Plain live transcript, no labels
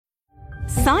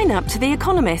Sign up to The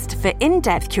Economist for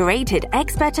in-depth curated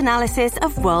expert analysis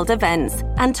of world events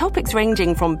and topics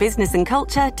ranging from business and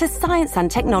culture to science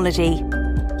and technology.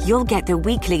 You'll get the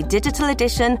weekly digital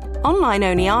edition,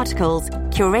 online-only articles,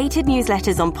 curated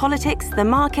newsletters on politics, the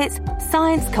markets,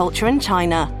 science, culture and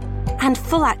China, and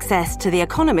full access to The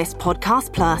Economist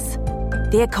Podcast Plus.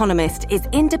 The Economist is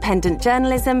independent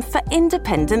journalism for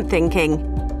independent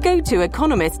thinking. Go to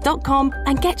economist.com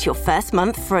and get your first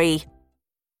month free.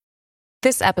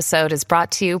 This episode is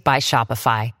brought to you by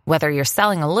Shopify. Whether you're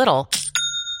selling a little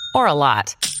or a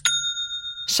lot,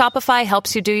 Shopify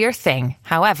helps you do your thing,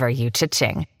 however you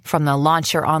cha-ching. From the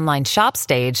launch your online shop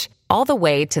stage, all the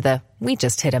way to the we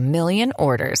just hit 1 million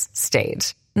orders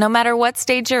stage. No matter what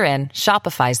stage you're in,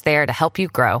 Shopify's there to help you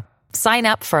grow. Sign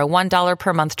up for a $1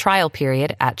 per month trial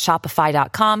period at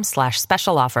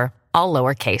shopify.com/special offer, all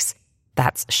lowercase.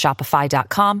 That's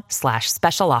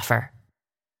shopify.com/special offer.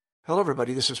 Hello,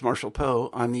 everybody. This is Marshall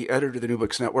Poe. I'm the editor of the New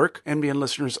Books Network. NBN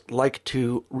listeners like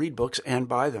to read books and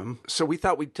buy them. So we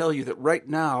thought we'd tell you that right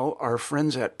now, our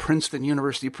friends at Princeton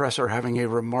University Press are having a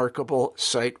remarkable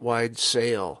site-wide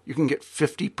sale. You can get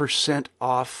 50%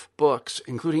 off books,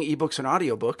 including ebooks and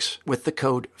audiobooks, with the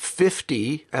code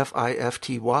 50,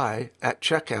 F-I-F-T-Y, at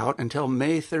checkout until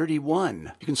May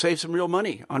 31. You can save some real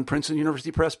money on Princeton University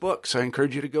Press books. I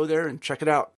encourage you to go there and check it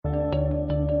out.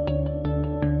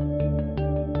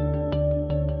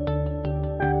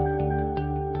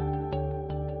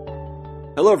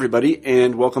 Hello, everybody,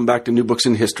 and welcome back to New Books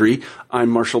in History. I'm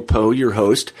Marshall Poe, your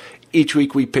host. Each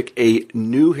week we pick a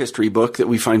new history book that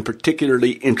we find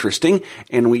particularly interesting,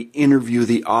 and we interview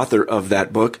the author of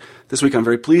that book. This week I'm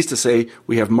very pleased to say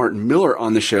we have Martin Miller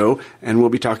on the show, and we'll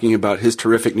be talking about his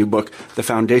terrific new book, The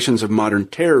Foundations of Modern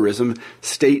Terrorism,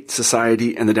 State,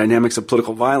 Society, and the Dynamics of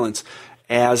Political Violence.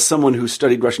 As someone who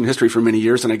studied Russian history for many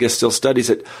years, and I guess still studies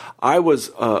it, I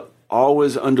was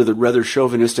always under the rather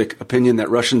chauvinistic opinion that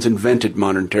Russians invented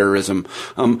modern terrorism.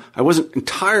 I wasn't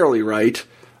entirely right,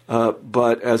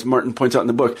 but as Martin points out in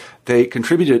the book, they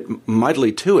contributed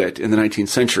mightily to it in the 19th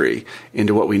century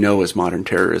into what we know as modern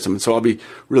terrorism. And so I'll be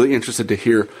really interested to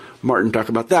hear Martin talk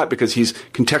about that because he's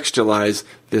contextualized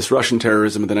this Russian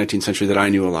terrorism of the 19th century that I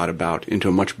knew a lot about into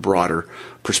a much broader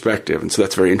perspective. And so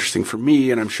that's very interesting for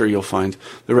me, and I'm sure you'll find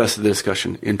the rest of the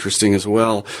discussion interesting as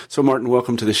well. So Martin,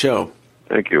 welcome to the show.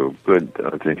 Thank you. Good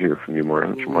to hear from you,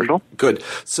 Marshall. Good.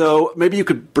 So maybe you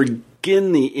could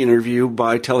begin the interview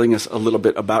by telling us a little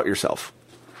bit about yourself.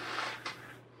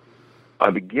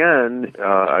 I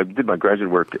did my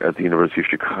graduate work at the University of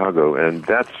Chicago, and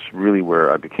that's really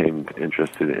where I became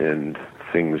interested in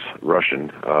things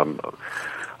Russian.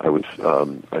 I was,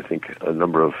 I think, a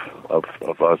number of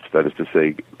us, that is to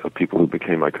say, people who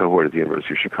became my cohort at the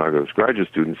University of Chicago as graduate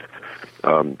students,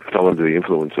 fell under the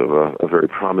influence of a very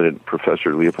prominent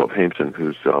professor, Leopold Haemsen,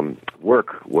 whose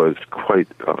work was quite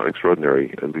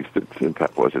extraordinary, at least its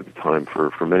impact was at the time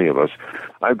for many of us.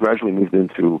 I gradually moved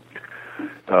into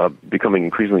becoming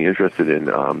increasingly interested in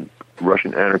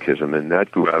Russian anarchism, and that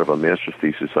grew out of a master's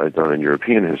thesis I'd done in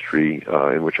European history,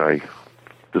 in which I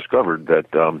discovered that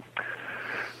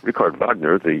Richard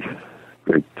Wagner, the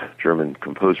great German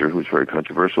composer who was very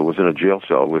controversial, was in a jail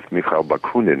cell with Mikhail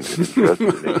Bakunin in Dresden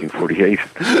in 1848,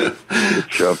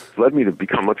 which led me to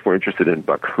become much more interested in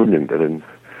Bakunin than in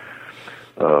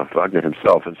Wagner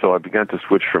himself. And so I began to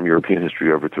switch from European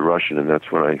history over to Russian, and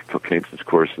that's when I took Haemsen's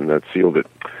course, and that sealed it.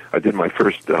 I did my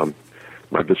first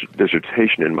my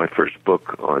dissertation in my first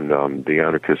book on the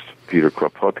anarchist Peter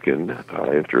Kropotkin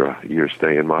after a year's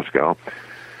stay in Moscow,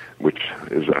 which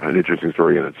is an interesting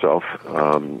story in itself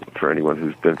for anyone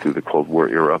who's been through the Cold War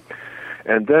era.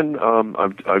 And then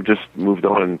I've just moved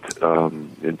on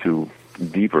into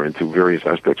various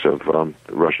aspects of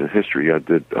Russian history. I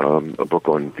did a book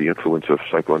on the influence of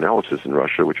psychoanalysis in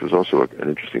Russia, which was also an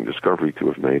interesting discovery to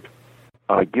have made.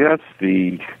 I guess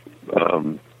the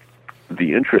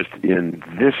interest in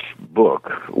this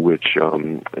book, which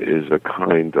is a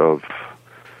kind of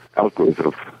outgrowth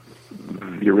of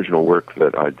the original work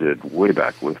that I did way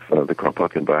back with the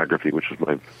Kropotkin biography, which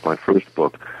was my first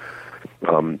book.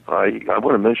 I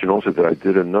want to mention also that I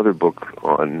did another book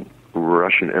on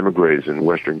Russian emigres in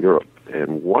Western Europe,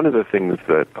 and one of the things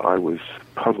that I was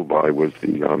puzzled by was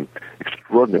the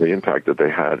extraordinary impact that they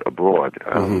had abroad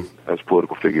as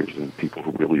political figures and people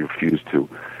who really refused to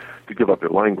give up their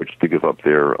language, to give up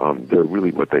their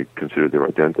really what they considered their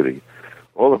identity.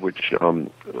 All of which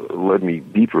led me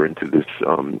deeper into this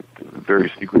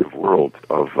very secretive world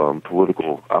of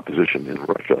political opposition in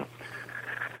Russia.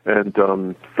 And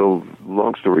the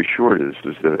long story short is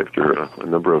that after a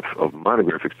number of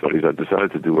monographic studies, I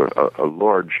decided to do a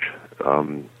large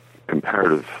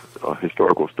comparative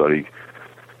historical study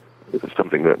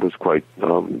something that was quite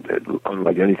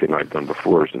unlike anything I'd done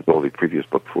before, since all the previous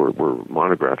books were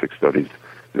monographic studies.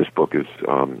 This book is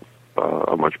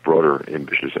a much broader,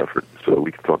 ambitious effort. So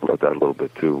we can talk about that a little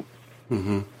bit, too.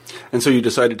 Mm-hmm. And so you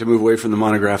decided to move away from the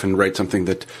monograph and write something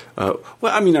that,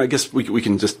 I guess we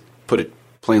can just put it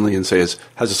plainly and say has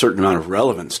a certain amount of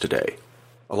relevance today.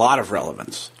 A lot of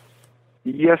relevance.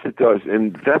 Yes, it does.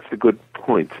 And that's a good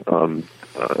point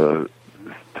to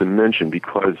mention,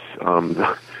 because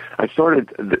I started,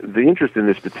 the interest in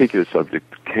this particular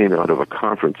subject came out of a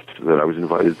conference that I was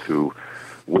invited to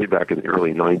way back in the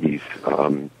early 90s,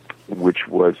 which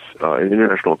was an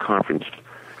international conference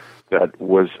that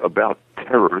was about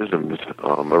terrorism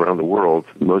around the world,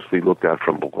 mostly looked at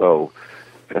from below.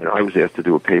 And I was asked to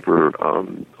do a paper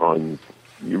on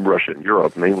Russia and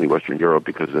Europe, mainly Western Europe,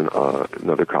 because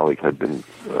another colleague had been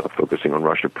focusing on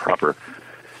Russia proper.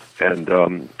 And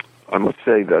I must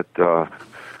say that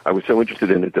I was so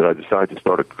interested in it that I decided to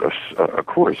start a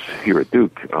course here at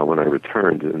Duke when I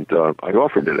returned, and I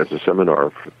offered it as a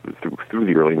seminar through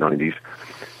the early 90s,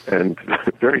 and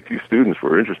very few students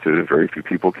were interested and very few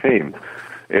people came.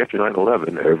 After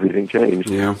 9/11, everything changed.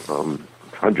 Yeah.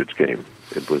 Hundreds came.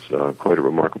 It was quite a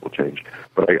remarkable change.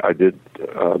 But I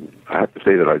have to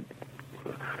say that I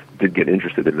did get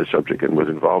interested in the subject and was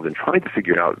involved in trying to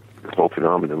figure out this whole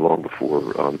phenomenon long before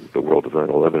the world of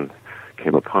 9/11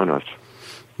 came upon us.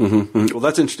 Mm-hmm. Well,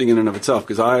 that's interesting in and of itself,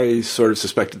 because I sort of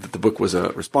suspected that the book was a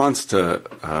response to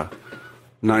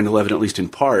 9/11, at least in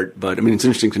part. But, I mean, it's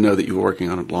interesting to know that you were working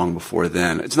on it long before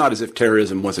then. It's not as if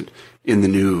terrorism wasn't in the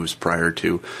news prior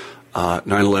to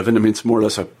 9/11. I mean, it's more or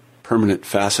less a permanent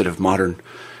facet of modern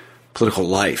political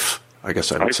life, I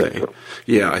guess I would say. So.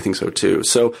 Yeah, I think so, too.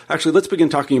 So, actually, let's begin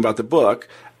talking about the book.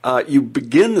 You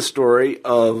begin the story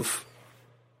of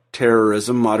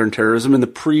terrorism, modern terrorism, in the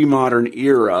pre-modern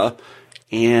era,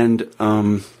 and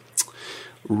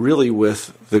really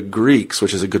with the Greeks,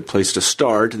 which is a good place to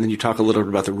start. And then you talk a little bit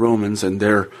about the Romans and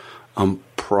their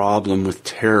problem with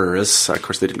terrorists. Of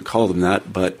course, they didn't call them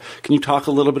that, but can you talk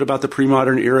a little bit about the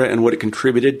pre-modern era and what it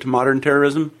contributed to modern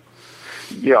terrorism?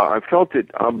 Yeah, I felt it.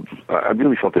 I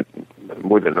really felt it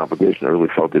more than an obligation. I really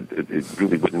felt it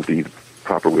really wouldn't be the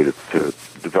proper way to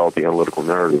develop the analytical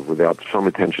narrative without some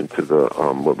attention to the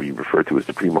what we refer to as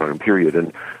the pre-modern period.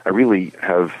 And I really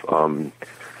have.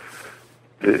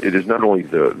 It is not only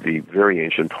the very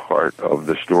ancient part of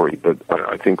the story, but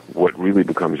I think what really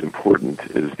becomes important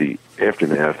is the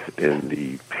aftermath in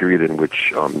the period in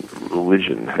which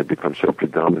religion had become so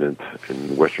predominant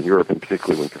in Western Europe, and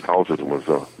particularly when Catholicism was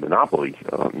a monopoly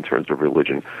in terms of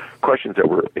religion. Questions that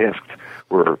were asked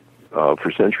were,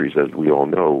 for centuries, as we all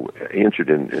know, answered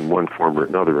in one form or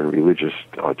another in religious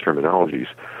terminologies.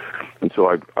 And so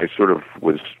I sort of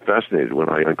was fascinated when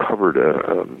I uncovered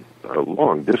a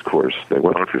long discourse that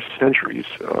went on for centuries,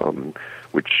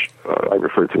 which I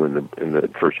refer to in the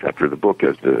first chapter of the book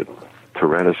as the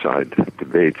tyrannicide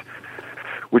debate,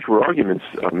 which were arguments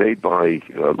made by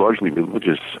largely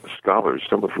religious scholars,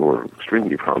 some of whom were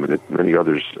extremely prominent, many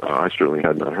others I certainly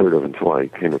had not heard of until I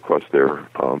came across their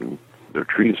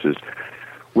treatises,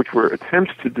 which were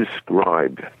attempts to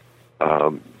describe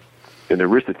in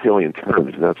Aristotelian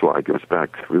terms, and that's why it goes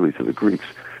back really to the Greeks,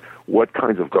 what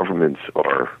kinds of governments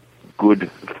are good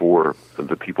for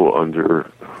the people under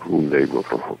whom they will,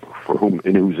 for whom,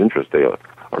 in whose interest they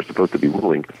are supposed to be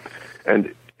ruling,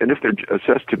 and if they're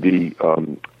assessed to be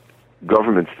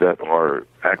governments that are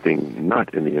acting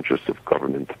not in the interests of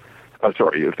government.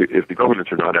 If the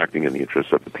governments are not acting in the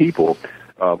interests of the people,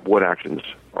 what actions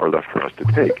are left for us to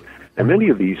take? And many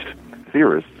of these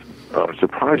theorists,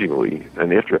 surprisingly,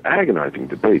 and after agonizing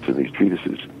debates in these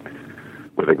treatises,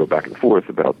 where they go back and forth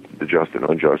about the just and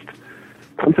unjust,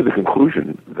 come to the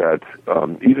conclusion that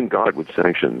even God would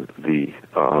sanction the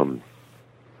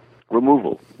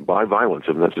removal by violence,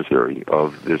 if necessary,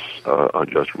 of this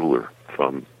unjust ruler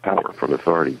from power, from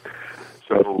authority.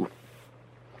 So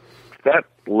that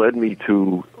led me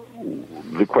to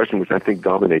the question which I think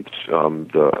dominates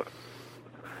the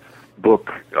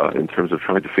book in terms of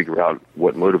trying to figure out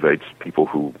what motivates people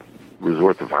who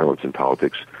resort to violence in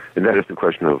politics, and that is the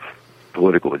question of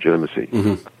political legitimacy.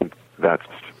 Mm-hmm. That's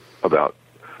about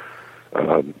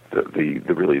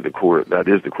the core. That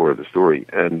is the core of the story,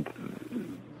 and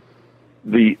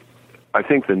I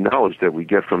think the knowledge that we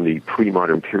get from the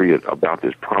pre-modern period about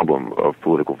this problem of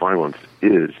political violence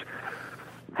is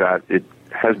that it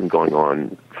has been going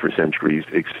on for centuries,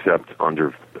 except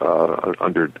under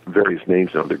various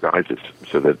names and other guises,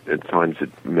 so that at times it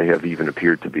may have even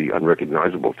appeared to be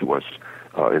unrecognizable to us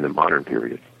in the modern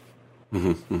period.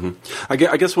 I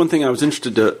guess one thing I was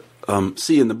interested to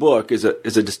see in the book is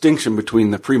a distinction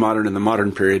between the pre-modern and the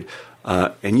modern period,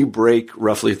 and you break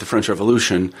roughly at the French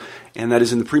Revolution, and that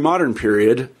is in the pre-modern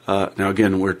period. Now,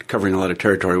 again, we're covering a lot of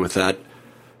territory with that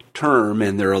term,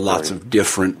 and there are lots of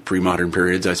different pre-modern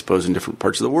periods, I suppose, in different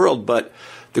parts of the world, but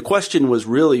the question was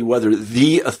really whether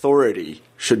the authority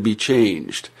should be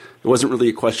changed. It wasn't really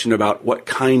a question about what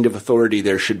kind of authority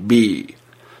there should be.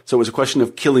 So it was a question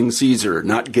of killing Caesar,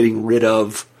 not getting rid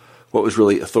of what was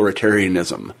really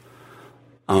authoritarianism.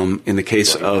 In the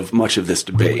case of much of this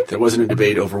debate, there wasn't a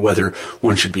debate over whether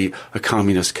one should be a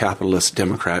communist, capitalist,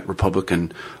 Democrat,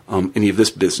 Republican, any of this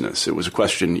business. It was a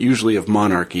question usually of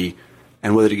monarchy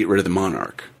and whether to get rid of the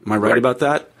monarch. Am I right about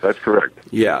that? That's correct.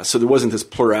 Yeah, so there wasn't this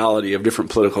plurality of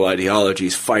different political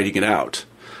ideologies fighting it out.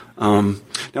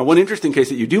 Now, one interesting case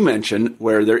that you do mention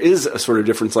where there is a sort of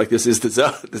difference like this is the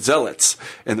Zealots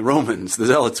and the Romans. The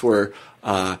Zealots were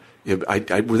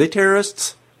they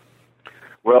terrorists?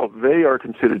 Well, they are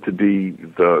considered to be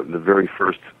the very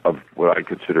first of what I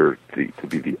consider to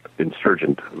be the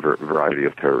insurgent variety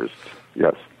of terrorists.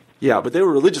 Yes. Yeah, but they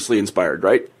were religiously inspired,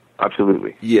 right?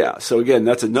 Absolutely. Yeah. So again,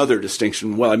 that's another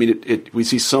distinction. Well, I mean, we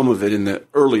see some of it in the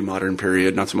early modern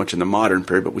period, not so much in the modern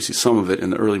period, but we see some of it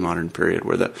in the early modern period,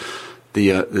 where the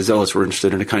Zealots were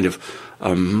interested in a kind of,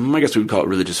 I guess we would call it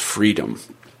religious freedom.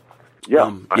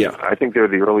 Yeah. I think they're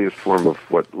the earliest form of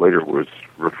what later was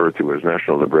referred to as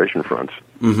national liberation fronts.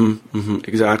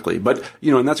 Exactly. But,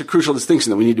 and that's a crucial distinction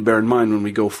that we need to bear in mind when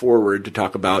we go forward to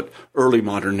talk about early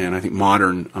modern and I think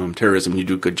modern terrorism. You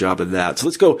do a good job of that. So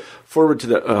let's go forward to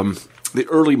the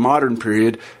early modern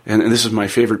period, and this is my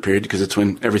favorite period because it's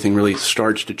when everything really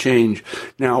starts to change.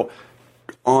 Now,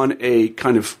 on a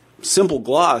kind of simple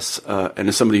gloss, and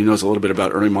as somebody who knows a little bit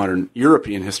about early modern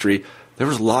European history, there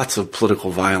was lots of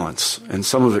political violence, and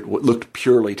some of it looked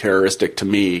purely terroristic to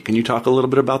me. Can you talk a little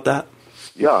bit about that?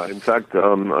 Yeah, in fact,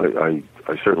 I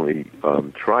certainly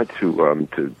tried to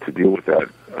deal with that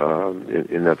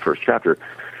in that first chapter.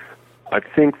 I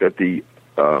think that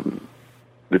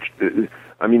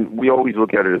we always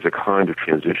look at it as a kind of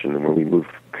transition when we move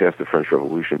past the French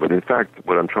Revolution. But in fact,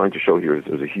 what I'm trying to show here is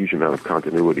there's a huge amount of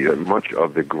continuity, that much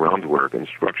of the groundwork and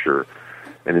structure,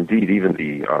 and indeed even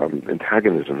the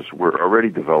antagonisms, were already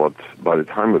developed by the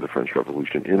time of the French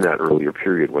Revolution in that earlier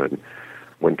period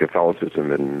when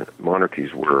Catholicism and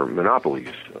monarchies were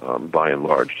monopolies, by and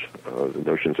large. The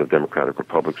notions of democratic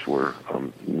republics were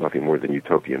nothing more than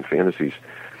utopian fantasies.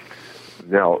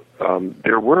 Now,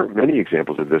 there were many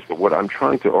examples of this, but what I'm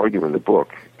trying to argue in the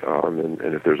book, and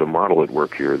if there's a model at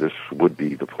work here, this would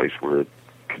be the place where it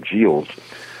congeals,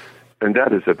 and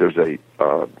that is that there's a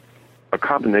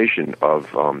combination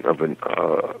of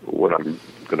what I'm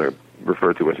going to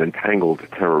refer to as entangled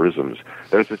terrorisms.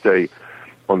 That is to say,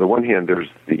 on the one hand, there's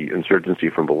the insurgency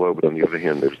from below, but on the other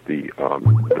hand, there's the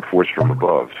force from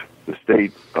above. The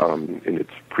state, in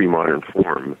its pre-modern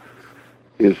form,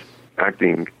 is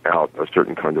acting out a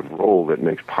certain kind of role that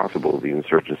makes possible the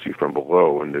insurgency from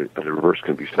below, and the reverse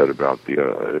can be said about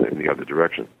in the other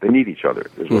direction. They need each other,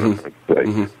 is what I'm trying to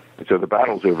say. And so the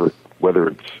battle's over whether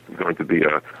it's going to be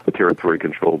a territory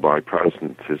controlled by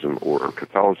Protestantism or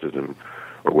Catholicism,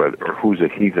 or who's a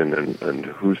heathen and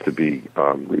who's to be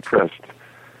repressed,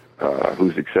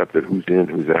 who's accepted, who's in,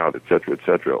 who's out, et cetera, et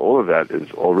cetera. All of that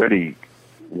is already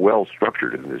well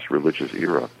structured in this religious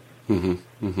era.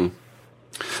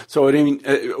 So, I mean,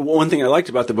 one thing I liked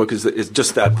about the book is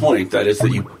just that point. That is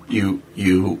that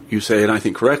you say, and I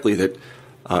think correctly, that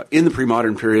in the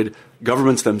pre-modern period,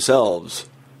 governments themselves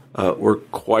were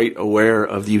quite aware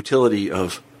of the utility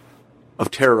of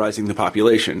terrorizing the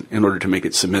population in order to make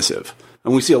it submissive.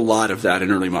 And we see a lot of that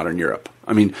in early modern Europe.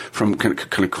 I mean, from kind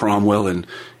of Cromwell in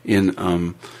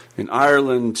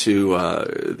Ireland to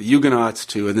the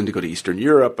Huguenots and then to go to Eastern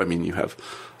Europe. I mean, you have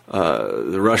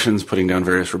the Russians putting down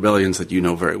various rebellions that you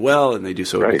know very well, and they do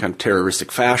so in kind of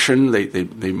terroristic fashion.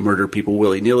 They murder people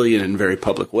willy-nilly and in very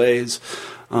public ways.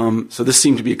 So this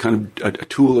seemed to be a kind of a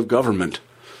tool of government.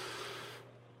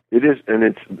 It is, and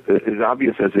it's as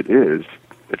obvious as it is.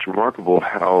 It's remarkable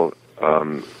how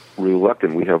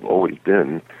reluctant we have always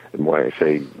been, and why I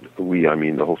say we, I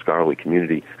mean the whole scholarly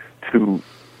community, to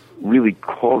really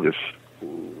call this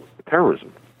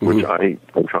terrorism, which I'm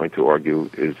trying to argue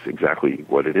is exactly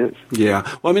what it is. Yeah.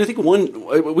 Well, I mean, I think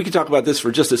we could talk about this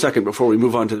for just a second before we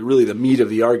move on to really the meat of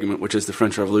the argument, which is the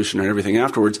French Revolution and everything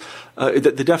afterwards.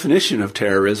 The definition of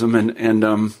terrorism, and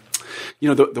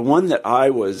the one that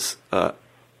I was,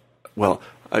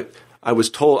 I was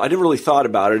told, I never really thought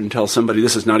about it until somebody,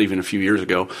 this is not even a few years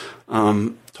ago,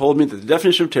 told me that the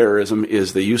definition of terrorism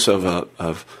is the use of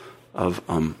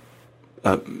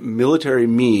military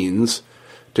means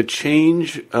to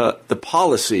change the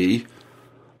policy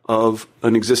of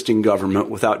an existing government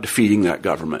without defeating that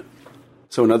government.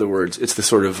 So in other words, it's the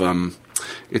sort of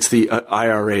it's the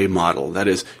IRA model. That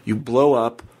is, you blow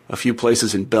up a few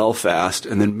places in Belfast,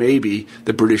 and then maybe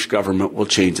the British government will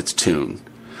change its tune.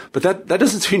 But that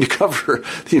doesn't seem to cover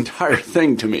the entire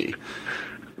thing to me.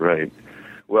 Right.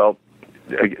 Well,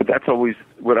 that's always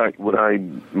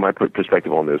my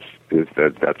perspective on this is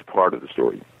that that's part of the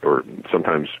story, or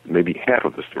sometimes maybe half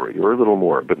of the story, or a little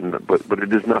more, but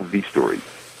it is not the story.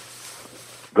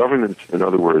 Governments, in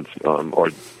other words, are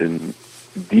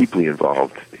deeply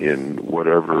involved in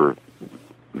whatever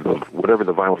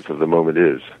the violence of the moment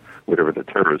is, whatever the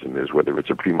terrorism is, whether it's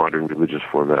a pre-modern religious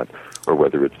format or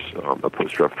whether it's a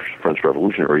post-French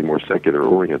Revolutionary, more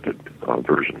secular-oriented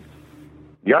version.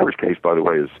 The Irish case, by the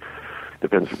way,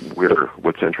 depends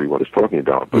what century one is talking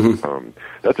about. But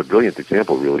that's a brilliant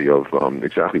example, really, of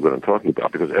exactly what I'm talking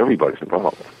about, because everybody's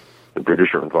involved. The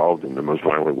British are involved in the most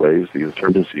violent ways. The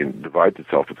insurgency divides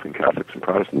itself between Catholics and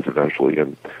Protestants eventually,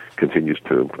 and continues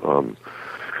to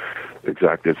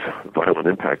exact its violent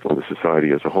impact on the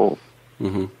society as a whole.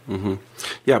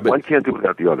 Yeah, but one can't do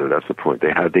without the other. That's the point.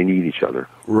 They need each other.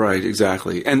 Right,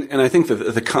 exactly. And I think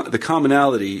that the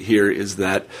commonality here is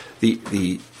that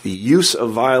the use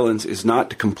of violence is not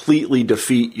to completely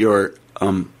defeat your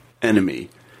enemy.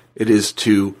 It is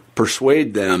to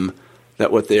persuade them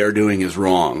that what they are doing is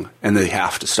wrong and they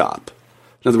have to stop.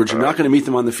 In other words, you're not going to meet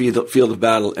them on the field of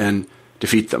battle and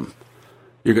defeat them.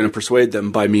 You're going to persuade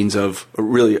them by means of a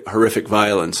really horrific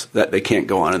violence that they can't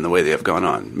go on in the way they have gone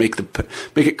on. Make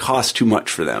it cost too much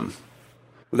for them.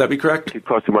 Would that be correct? It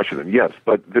costs too much for them, yes.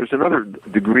 But there's another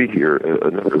degree here,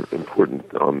 another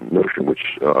important notion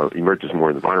which emerges more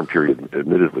in the modern period,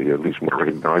 admittedly, at least more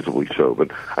recognizably so.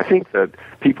 But I think that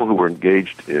people who are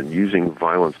engaged in using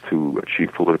violence to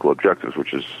achieve political objectives,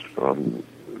 which is,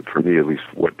 for me at least,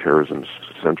 what terrorism's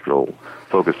central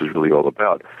focus is really all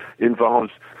about,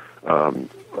 involves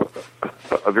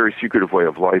a very secretive way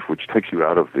of life which takes you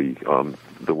out of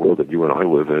the world that you and I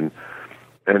live in,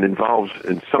 and involves,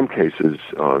 in some cases,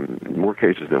 more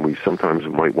cases than we sometimes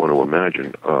might want to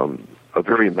imagine, a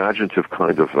very imaginative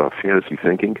kind of fantasy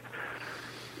thinking,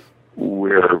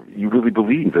 where you really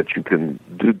believe that you can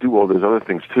do all those other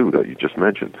things too that you just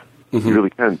mentioned. You really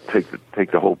can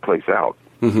take the whole place out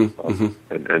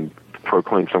and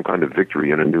proclaim some kind of victory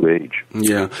in a new age.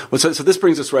 Yeah. Well, so this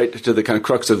brings us right to the kind of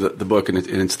crux of the book and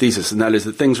its thesis, and that is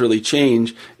that things really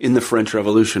change in the French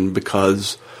Revolution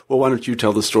because, well, why don't you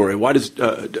tell the story? Why does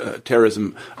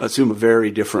terrorism assume a very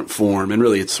different form, and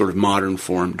really its sort of modern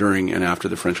form, during and after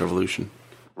the French Revolution?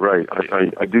 Right.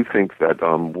 I do think that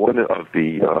one of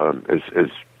the,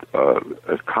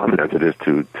 as common as it is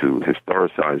to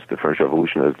historicize the French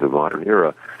Revolution as the modern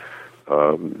era,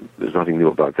 there's nothing new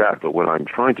about that. But what I'm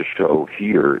trying to show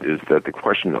here is that the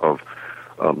question of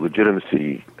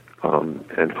legitimacy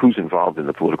and who's involved in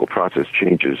the political process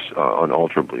changes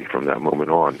unalterably from that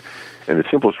moment on. And the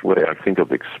simplest way I think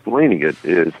of explaining it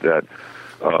is that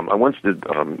I once did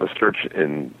a search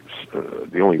in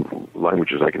the only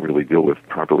languages I can really deal with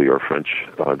properly are French,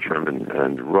 German,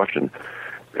 and Russian.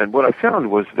 And what I found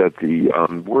was that the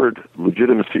word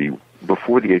legitimacy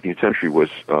before the 18th century was,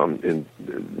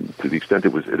 to the extent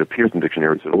it appears in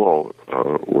dictionaries at all,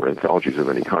 or anthologies of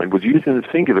any kind, was used in the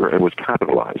singular and was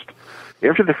capitalized.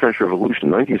 After the French Revolution,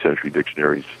 19th century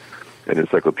dictionaries and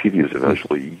encyclopedias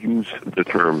eventually use the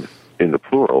term in the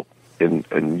plural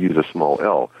and use a small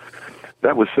l.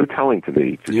 That was so telling to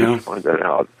me to just find that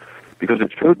out, because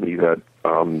it showed me that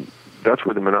that's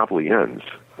where the monopoly ends.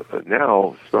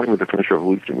 Now, starting with the French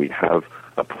Revolution, we have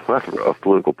a plethora of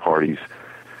political parties,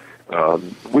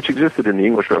 which existed in the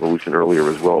English Revolution earlier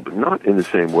as well, but not in the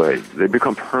same way. They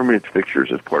become permanent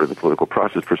fixtures as part of the political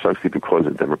process precisely because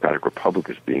a democratic republic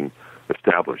is being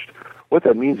established. What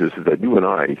that means is that you and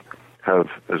I have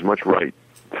as much right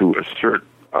to assert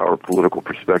our political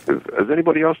perspective as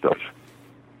anybody else does.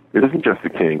 It isn't just the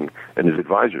king and his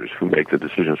advisors who make the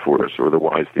decisions for us, or the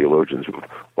wise theologians who have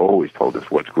always told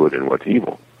us what's good and what's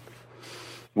evil.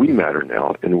 We matter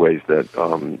now in ways that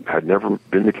had never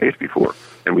been the case before.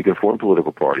 And we can form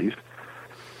political parties,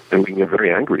 and we can get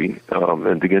very angry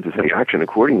and begin to take action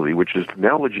accordingly, which is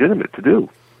now legitimate to do.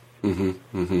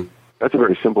 That's a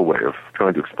very simple way of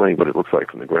trying to explain what it looks like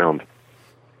from the ground.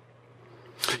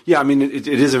 Yeah, I mean, it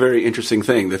is a very interesting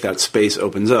thing that space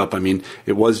opens up. I mean,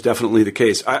 it was definitely the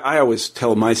case. I always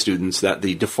tell my students that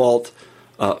the default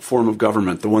form of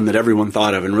government, the one that everyone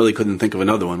thought of and really couldn't think of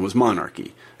another one, was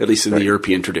monarchy, at least in the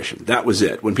European tradition. That was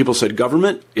it. When people said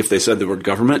government, if they said the word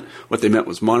government, what they meant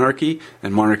was monarchy,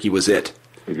 and monarchy was it.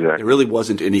 Exactly. There really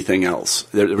wasn't anything else.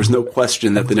 There was no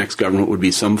question that the next government would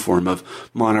be some form of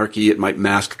monarchy. It might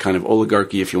mask kind of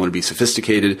oligarchy if you want to be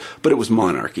sophisticated, but it was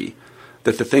monarchy.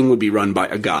 That the thing would be run by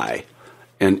a guy,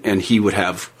 and he would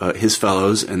have his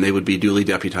fellows, and they would be duly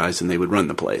deputized, and they would run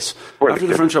the place. After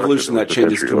the French Revolution, that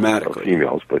changes dramatically.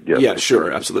 Females, but yes. Yeah,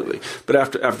 sure, absolutely. But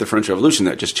after the French Revolution,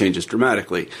 that just changes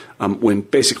dramatically when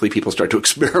basically people start to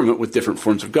experiment with different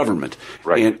forms of government,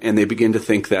 right. and they begin to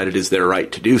think that it is their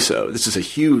right to do so. This is a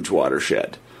huge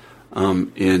watershed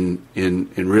in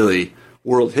really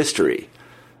world history.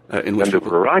 And the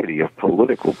variety of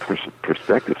political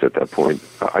perspectives at that point,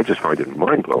 I just find it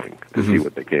mind-blowing to see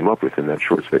what they came up with in that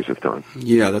short space of time.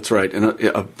 Yeah, that's right. And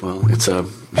well, it's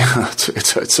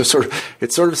a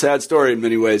sort of sad story in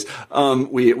many ways.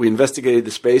 We investigated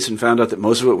the space and found out that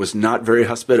most of it was not very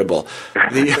hospitable.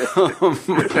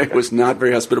 It was not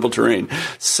very hospitable terrain.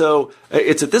 So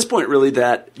it's at this point really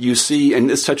that you see, and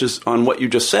this touches on what you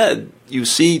just said. You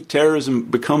see terrorism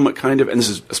become a kind of, and this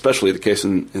is especially the case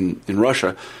in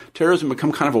Russia, terrorism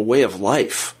become kind of a way of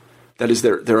life. That is,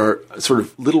 there are sort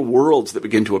of little worlds that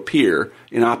begin to appear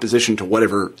in opposition to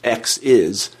whatever X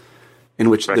is, in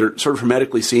which they're sort of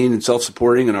hermetically seen and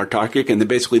self-supporting and autarkic, and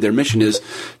basically their mission is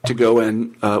to go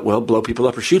and, blow people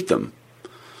up or shoot them.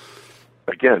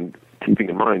 Again, keeping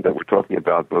in mind that we're talking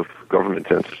about both governments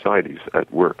and societies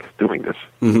at work doing this.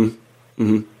 Mm-hmm.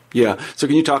 Mm-hmm. Yeah. So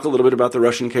can you talk a little bit about the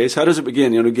Russian case? How does it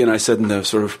begin? Again, I said in the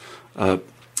sort of the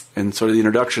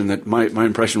introduction that my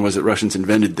impression was that Russians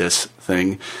invented this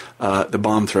thing, the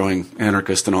bomb-throwing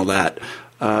anarchist and all that.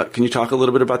 Can you talk a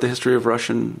little bit about the history of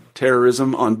Russian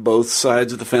terrorism on both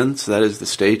sides of the fence, that is the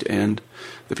state and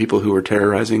the people who were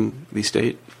terrorizing the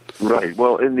state? Right.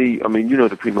 Well,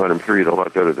 the pre-modern period a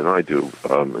lot better than I do,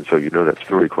 and so you know that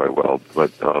story quite well.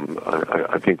 But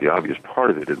I think the obvious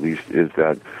part of it, at least, is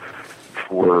that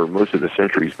for most of the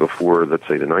centuries before, let's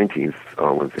say, the 19th,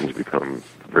 when things become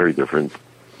very different,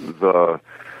 the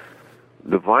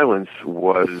violence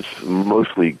was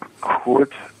mostly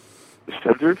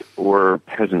court-centered or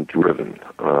peasant-driven.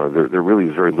 There really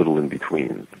was very little in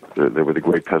between. There were the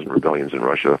great peasant rebellions in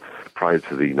Russia prior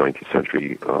to the 19th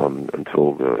century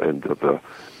until the end of the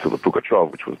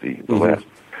Pugachev, which was the last.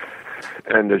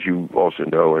 And as you also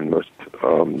know, and most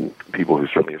people who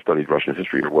certainly have studied Russian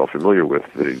history are well familiar with,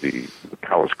 the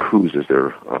palace coups, as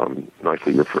they're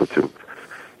nicely referred to,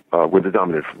 were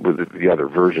the other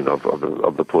version of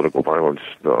the political violence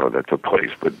that took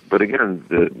place. But again,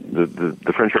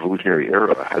 the French Revolutionary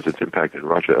era has its impact in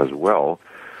Russia as well.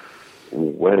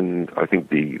 When I think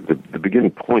the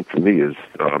beginning point for me is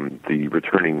the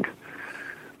returning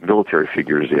military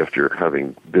figures after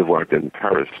having bivouacked in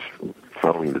Paris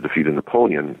following the defeat of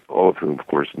Napoleon, all of whom, of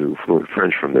course, knew fluent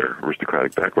French from their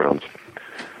aristocratic backgrounds,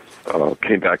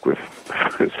 came back with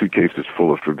suitcases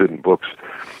full of forbidden books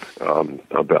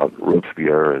about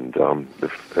Robespierre and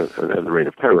the Reign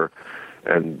of Terror,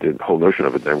 and the whole notion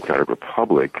of a democratic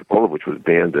republic, all of which was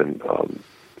banned, and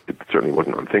it certainly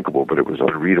wasn't unthinkable, but it was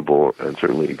unreadable and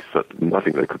certainly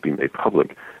nothing that could be made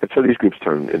public. And so these groups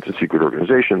turned into secret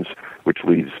organizations, which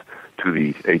leads to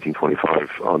the 1825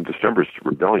 Decembrist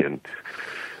Rebellion,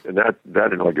 and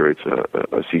that inaugurates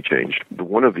a sea change.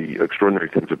 One of the extraordinary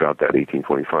things about that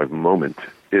 1825 moment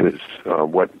is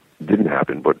what didn't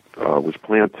happen, but was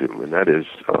planned to, and that is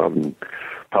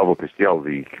Pavel Pestel,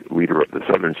 the leader of the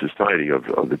Southern Society of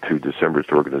the two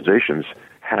Decembrist organizations,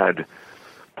 had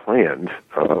planned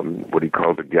what he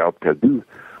called the Garde Perdue.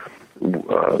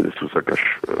 This was like a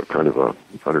kind of a,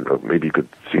 I don't know, maybe you could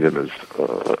see them as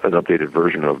an updated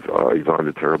version of Ivan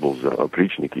the Terrible's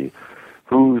Oprichniki,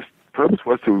 whose purpose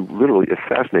was to literally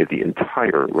assassinate the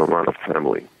entire Romanov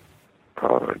family,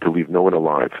 to leave no one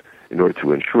alive, in order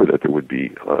to ensure that there would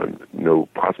be no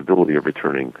possibility of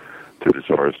returning to the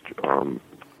Tsarist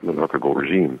monarchical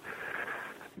regime.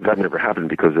 That never happened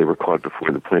because they were caught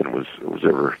before the plan was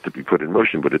ever to be put in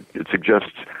motion, but it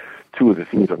suggests two of the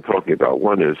things I'm talking about.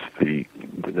 One is the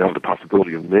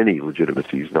possibility of many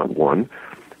legitimacies, not one,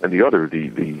 and the other,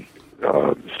 the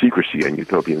secrecy and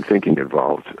utopian thinking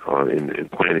involved in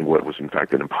planning what was in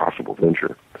fact an impossible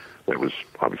venture that was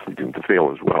obviously doomed to fail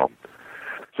as well.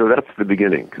 So that's the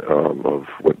beginning of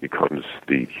what becomes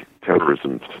the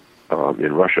terrorism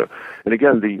in Russia. And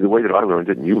again, the way that I learned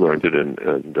it and you learned it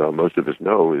and most of us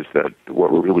know is that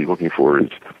what we're really looking for is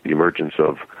the emergence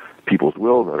of People's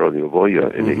Will, Narodnaya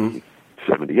Volya, in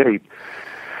 1878,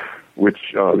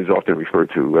 which is often referred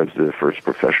to as the first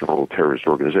professional terrorist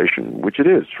organization, which it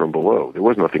is from below. There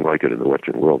was nothing like it in the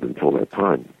Western world until that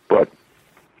time. But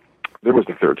there was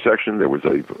the third section, there was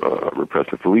a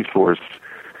repressive police force,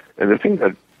 and the thing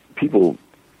that people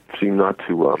seem not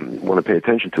to want to pay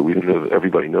attention to, even though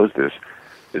everybody knows this,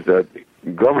 is that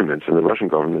governments, and the Russian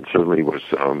government certainly was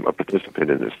a participant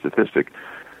in this statistic,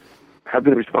 have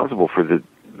been responsible for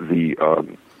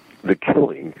the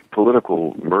killing,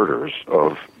 political murders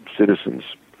of citizens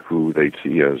who they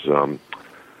see as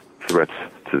threats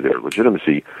to their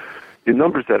legitimacy in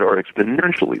numbers that are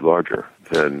exponentially larger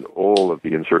than all of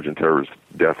the insurgent terrorist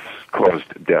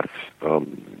caused deaths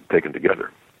taken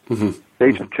together. Mm-hmm.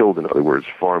 States have killed, in other words,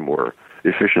 far more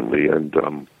efficiently and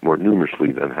more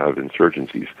numerously than have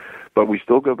insurgencies. But we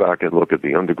still go back and look at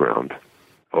the underground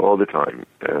all the time,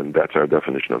 and that's our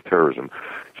definition of terrorism.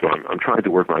 So I'm trying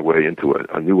to work my way into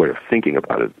a new way of thinking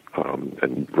about it,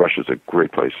 and Russia's a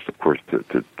great place, of course, to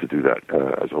do that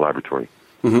as a laboratory.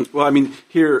 Mm-hmm. Well, I mean,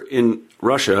 here in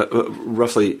Russia,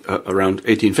 roughly around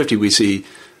 1850, we see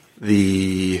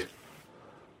the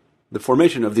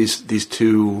formation of these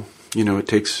two. You know, it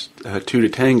takes two to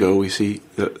tango. We see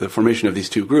the formation of these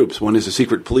two groups. One is a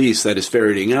secret police that is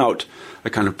ferreting out a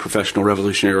kind of professional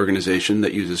revolutionary organization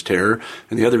that uses terror,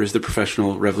 and the other is the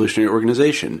professional revolutionary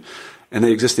organization, and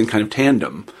they exist in kind of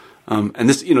tandem. And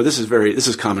this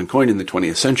is common coin in the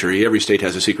 20th century. Every state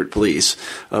has a secret police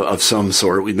of some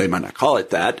sort. They might not call it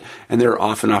that, and there are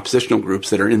often oppositional groups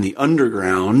that are in the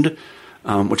underground,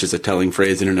 which is a telling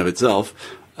phrase in and of itself,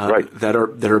 right. that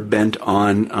are bent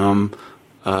on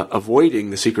avoiding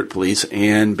the secret police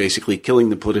and basically killing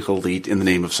the political elite in the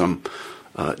name of some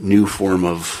new form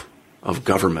of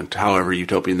government, however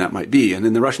utopian that might be. And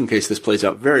in the Russian case, this plays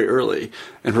out very early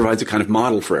and provides a kind of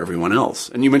model for everyone else.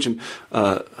 And you mentioned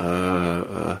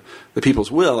the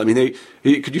People's Will. I mean,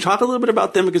 could you talk a little bit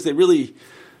about them, because they really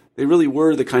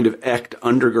were the kind of ACT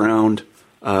underground,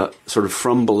 sort of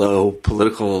from below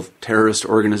political terrorist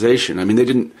organization. I mean, they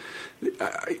didn't.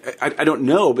 I don't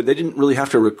know, but they didn't really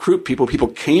have to recruit people. People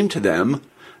came to them,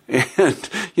 and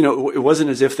it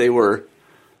wasn't as if they were,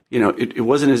 it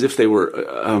wasn't as if they were,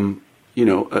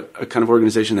 a kind of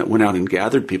organization that went out and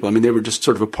gathered people. I mean, they were just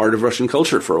sort of a part of Russian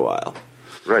culture for a while.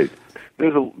 Right.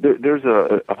 There's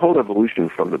a whole evolution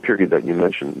from the period that you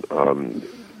mentioned.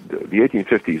 The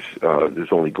 1850s,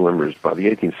 there's only glimmers. By the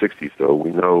 1860s, though,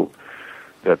 we know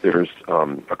that there's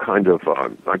a kind of,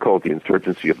 I call it the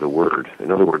insurgency of the word.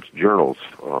 In other words, journals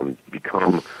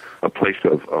become a place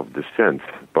of dissent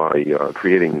by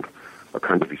creating a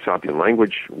kind of Aesopian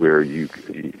language where you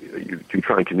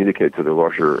try and communicate to the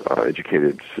larger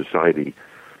educated society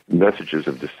messages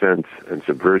of dissent and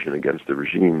subversion against the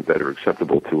regime that are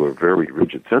acceptable to a very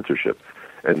rigid censorship.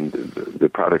 And the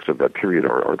products of that period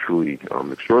are truly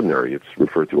extraordinary. It's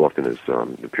referred to often as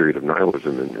the period of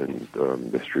nihilism in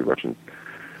the history of Russian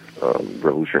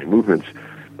revolutionary movements.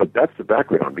 But that's the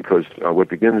background, because what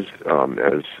begins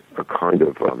as a kind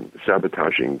of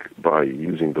sabotaging by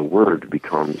using the word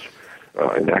becomes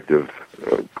an active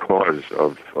cause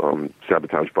of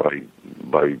sabotage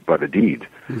by the deed.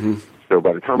 Mm-hmm. So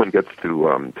by the time one gets to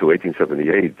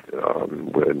 1878,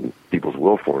 when People's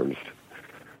Will forms,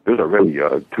 there's already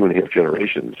 2.5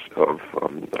 generations of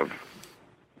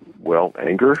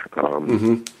anger.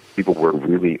 Mm-hmm. People were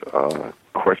really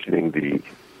questioning the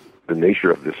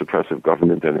nature of this oppressive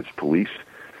government and its police.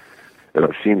 And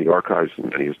I've seen the archives, and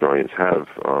many historians have,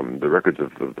 the records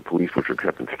of the police, which are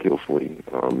kept meticulously.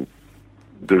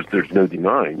 There's no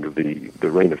denying the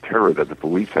reign of terror that the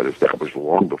police had established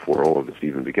long before all of this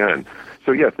even began.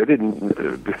 So yes, they didn't.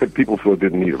 People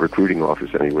didn't need a recruiting office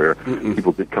anywhere. Mm-mm.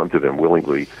 People did come to them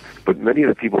willingly, but many of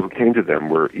the people who came to them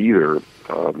were either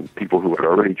people who had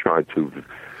already tried to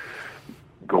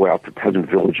go out to peasant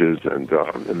villages and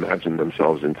imagine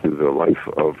themselves into the life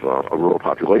of a rural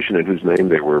population in whose name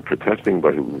they were protesting,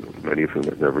 but who many of whom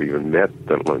had never even met,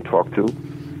 let alone talked to.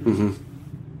 Mm-hmm.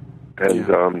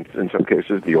 And in some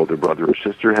cases, the older brother or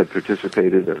sister had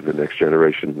participated, and the next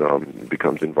generation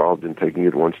becomes involved in taking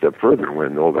it one step further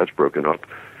when all that's broken up.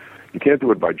 You can't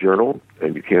do it by journal,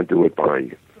 and you can't do it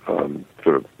by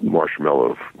sort of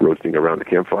marshmallow roasting around the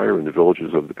campfire in the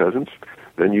villages of the peasants.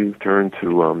 Then you turn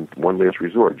to one last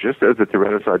resort, just as the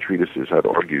tyrannicide treatises had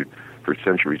argued for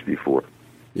centuries before.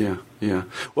 Yeah. Well,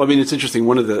 I mean, it's interesting.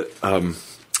 One of the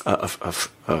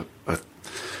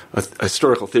a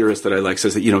historical theorist that I like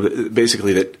says that,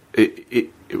 basically that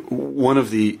one of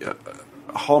the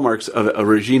hallmarks of a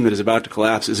regime that is about to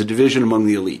collapse is a division among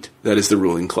the elite. That is the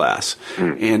ruling class.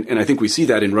 Mm. And I think we see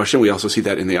that in Russia. We also see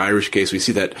that in the Irish case. We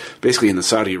see that basically in the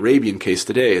Saudi Arabian case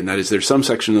today. And that is, there's some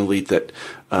section of the elite that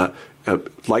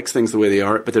likes things the way they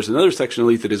are, but there's another section of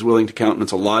the elite that is willing to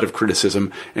countenance a lot of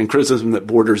criticism, and criticism that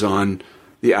borders on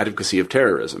the advocacy of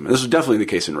terrorism. And this is definitely the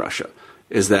case in Russia.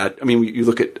 Is that, I mean, you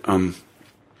look at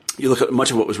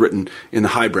much of what was written in the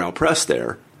highbrow press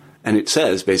there, and it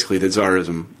says basically that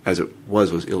Tsarism, as it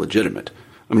was illegitimate.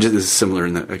 I mean, this is similar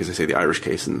in, like as I say, the Irish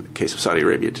case and the case of Saudi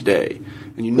Arabia today.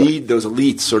 And you need those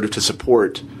elites sort of to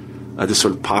support this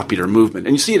sort of popular movement.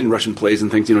 And you see it in Russian plays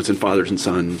and things, it's in Fathers and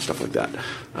Son and stuff like that,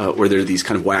 where they're these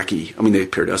kind of wacky, I mean, they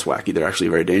appear to us wacky, they're actually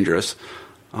very dangerous,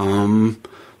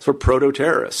 sort of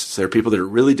proto-terrorists. They're people that are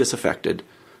really disaffected,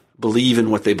 believe in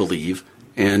what they believe,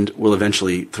 and will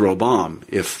eventually throw a bomb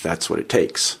if that's what it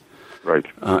takes. Right.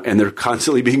 And they're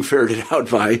constantly being ferreted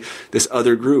out by this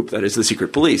other group that is the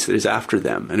secret police that is after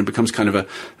them. And it becomes kind of a,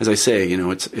 as I say,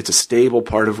 it's a stable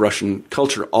part of Russian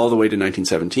culture all the way to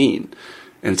 1917.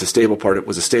 And it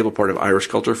was a stable part of Irish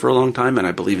culture for a long time, and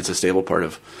I believe it's a stable part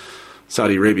of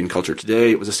Saudi Arabian culture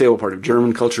today. It was a stable part of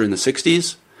German culture in the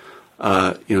 60s.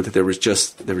 That there was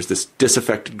this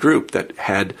disaffected group that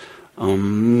had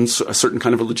a certain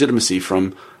kind of a legitimacy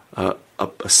from a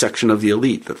section of the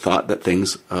elite that thought that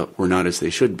things were not as they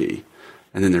should be.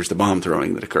 And then there's the bomb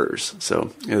throwing that occurs.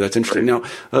 So that's interesting. Now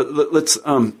let's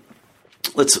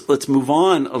move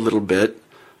on a little bit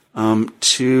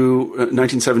to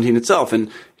 1917 itself. And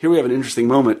here we have an interesting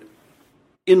moment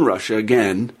in Russia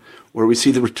again, where we see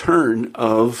the return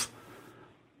of,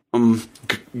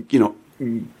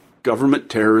 government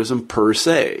terrorism per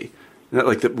se. Not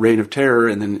like the reign of terror,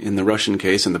 and then in the Russian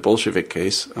case and the Bolshevik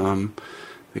case,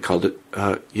 they called it,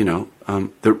 the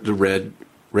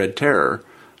Red Terror.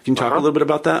 Can you talk a little bit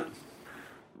about that?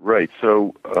 Right.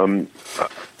 So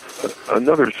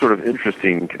another sort of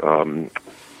interesting,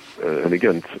 and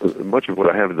again, much of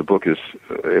what I have in the book is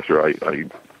after I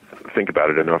think about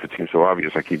it enough, it seems so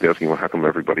obvious. I keep asking, well, how come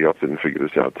everybody else didn't figure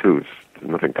this out too? There's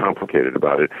nothing complicated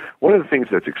about it. One of the things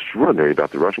that's extraordinary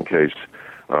about the Russian case,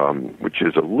 which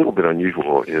is a little bit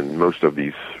unusual in most of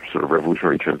these sort of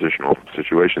revolutionary transitional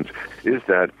situations, is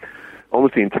that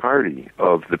almost the entirety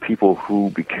of the people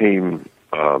who became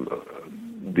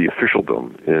the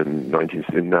officialdom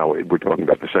now we're talking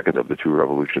about the second of the two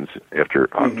revolutions after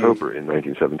October in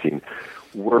 1917,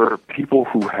 were people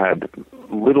who had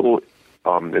little,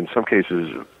 in some cases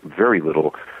very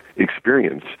little,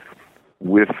 experience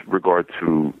with regard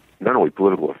to not only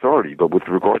political authority, but with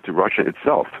regard to Russia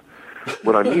itself.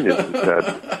 What I mean is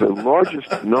that the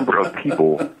largest number of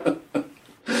people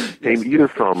came either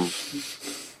from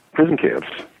prison camps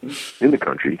in the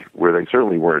country, where they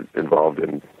certainly weren't involved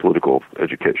in political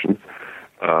education,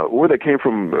 or they came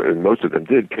from, and most of them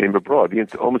came abroad.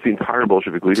 Almost the entire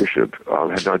Bolshevik leadership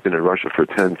had not been in Russia for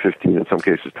 10, 15, in some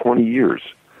cases 20 years.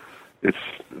 It's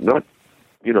not,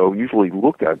 usually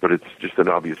looked at, but it's just an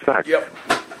obvious fact. Yep.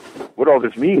 What all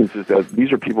this means is that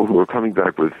these are people who are coming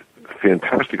back with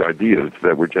fantastic ideas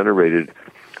that were generated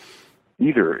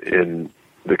either in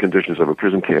the conditions of a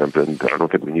prison camp, and I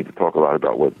don't think we need to talk a lot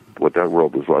about what that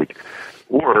world was like,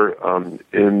 or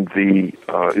in the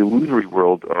illusory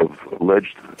world of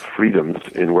alleged freedoms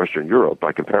in Western Europe.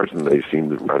 By comparison, they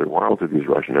seemed rather wild to these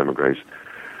Russian emigres.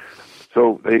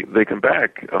 So they come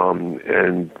back,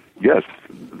 and yes,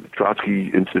 Trotsky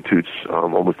institutes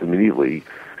almost immediately,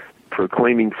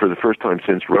 proclaiming for the first time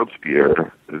since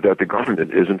Robespierre that the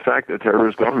government is in fact a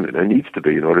terrorist government and needs to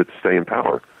be in order to stay in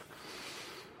power.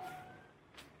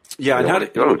 Yeah,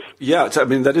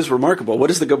 and that is remarkable. What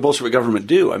does the Bolshevik government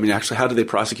do? I mean, actually, how do they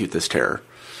prosecute this terror?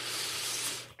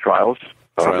 Trials,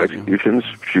 executions,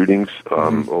 shootings,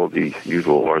 all the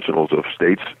usual arsenals of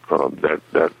states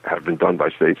that have been done by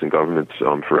states and governments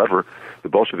forever. The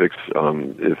Bolsheviks,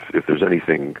 if there's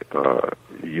anything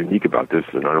unique about this,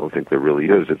 and I don't think there really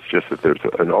is, it's just that there's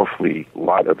an awfully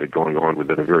lot of it going on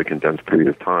within a very condensed period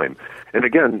of time. And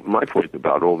again, my point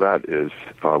about all that is,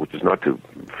 which is not to,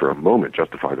 for a moment,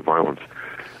 justify the violence,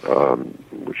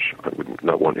 which I would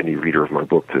not want any reader of my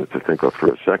book to think of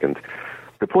for a second.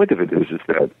 The point of it is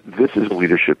that this is a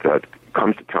leadership that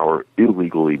comes to power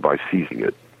illegally by seizing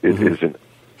it. It isn't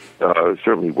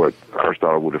certainly what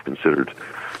Aristotle would have considered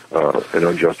an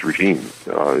unjust regime.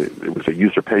 It was a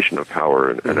usurpation of power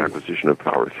and an acquisition of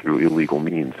power through illegal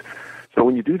means. So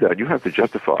when you do that, you have to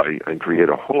justify and create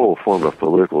a whole form of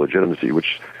political legitimacy,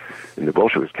 which in the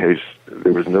Bolshevik case,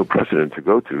 there was no precedent to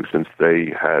go to since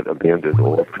they had abandoned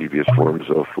all previous forms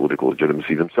of political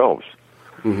legitimacy themselves.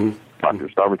 Popular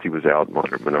sovereignty was out,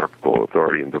 monarchical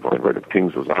authority and divine right of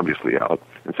kings was obviously out,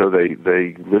 and so they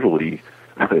literally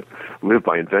live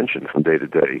by invention from day to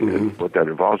day. And what that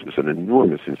involves is an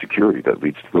enormous insecurity that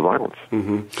leads to the violence.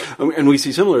 And we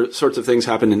see similar sorts of things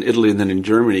happen in Italy and then in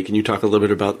Germany. Can you talk a little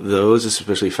bit about those,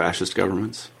 especially fascist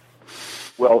governments?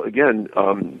 Well, again,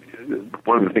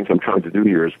 one of the things I'm trying to do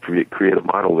here is create a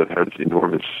model that has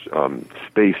enormous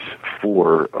space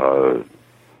for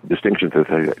distinctions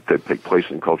that take place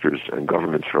in cultures and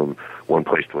governments from one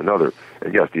place to another.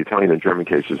 And yes, the Italian and German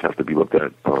cases have to be looked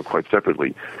at quite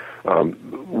separately.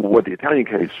 What the Italian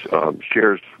case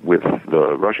shares with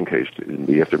the Russian case in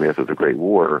the aftermath of the Great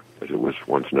War, as it was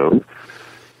once known,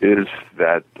 is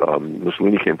that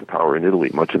Mussolini came to power in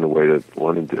Italy, much in the way that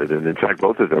Lenin did. And in fact,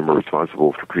 both of them were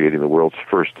responsible for creating the world's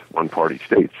first one-party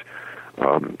states.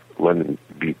 Lenin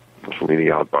beat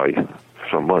Mussolini out by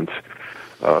some months.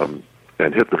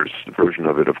 And Hitler's version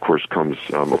of it, of course, comes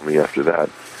only after that.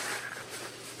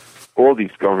 All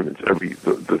these governments,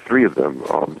 the three of them,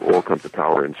 all come to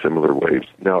power in similar ways.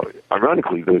 Now,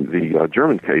 ironically, the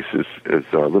German case is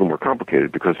a little more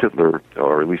complicated because Hitler,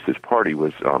 or at least his party,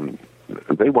 was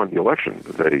they won the election.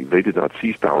 They did not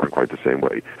seize power in quite the same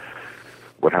way.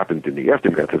 What happened in the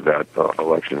aftermath of that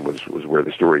election was where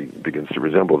the story begins to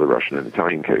resemble the Russian and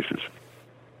Italian cases.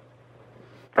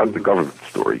 That's the government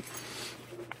story.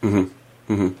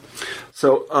 Mm-hmm. Mm-hmm.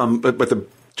 So, but the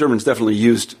Germans definitely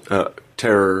used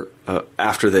terror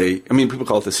after they. I mean, people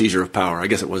call it the seizure of power. I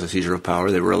guess it was a seizure of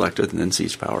power. They were elected and then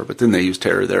seized power, but then they used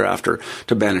terror thereafter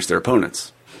to banish their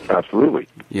opponents. Absolutely.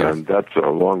 Yeah. And that's a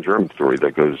long German story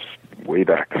that goes way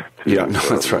back to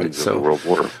that's right. So, the World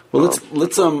War. Well,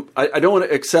 let's I don't want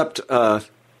to accept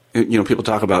people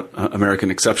talk about American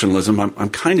exceptionalism. I'm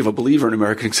kind of a believer in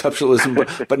American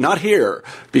exceptionalism, but not here,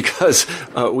 because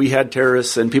we had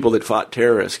terrorists and people that fought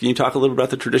terrorists. Can you talk a little about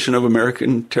the tradition of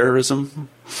American terrorism?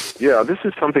 Yeah, this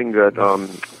is something that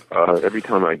every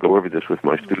time I go over this with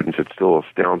my students, it still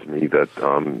astounds me that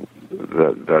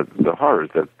the horrors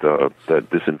that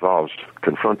this involves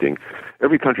confronting.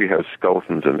 Every country has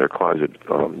skeletons in their closet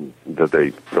that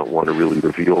they don't want to really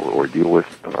reveal or deal with.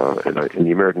 And in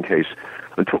the American case,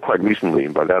 until quite recently,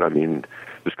 and by that I mean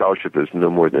the scholarship is no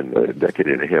more than a decade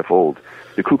and a half old,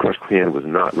 the Ku Klux Klan was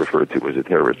not referred to as a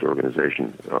terrorist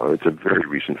organization. It's a very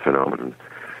recent phenomenon.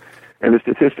 And the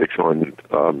statistics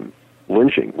on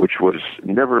lynching, which was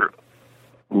never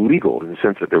legal in the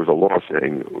sense that there was a law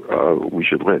saying we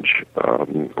should lynch,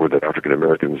 or that African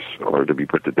Americans are to be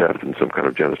put to death in some kind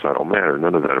of genocidal manner.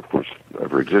 None of that, of course,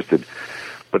 ever existed.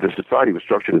 But the society was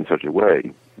structured in such a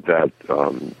way that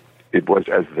it was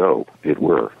as though it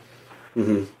were.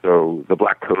 Mm-hmm. So the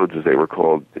Black Codes, as they were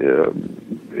called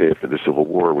after the Civil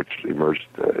War, which emerged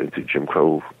into Jim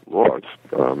Crow laws,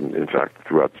 in fact,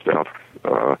 throughout the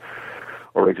South,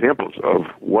 are examples of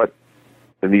what.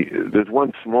 And there's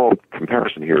one small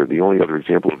comparison here. The only other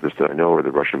example of this that I know are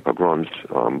the Russian pogroms,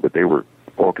 but they were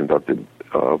all conducted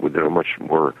within a much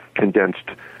more condensed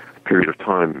period of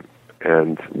time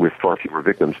and with far fewer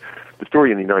victims. The story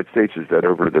in the United States is that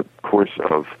over the course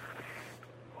of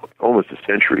almost a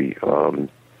century,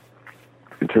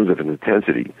 in terms of an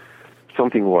intensity,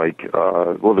 something like,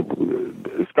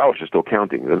 the scholars are still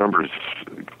counting, the numbers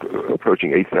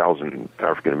approaching 8,000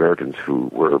 African Americans who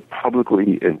were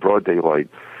publicly, in broad daylight,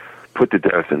 put to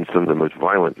death in some of the most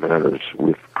violent manners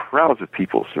with crowds of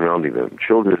people surrounding them,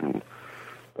 children,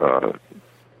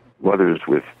 mothers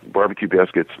with barbecue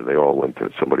baskets, and they all went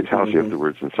to somebody's house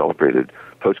afterwards and celebrated.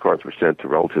 Postcards were sent to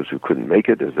relatives who couldn't make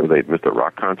it as though they'd missed a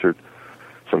rock concert.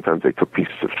 Sometimes they took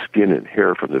pieces of skin and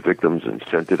hair from the victims and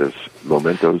sent it as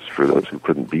mementos for those who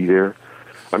couldn't be there.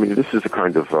 I mean, this is a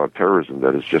kind of terrorism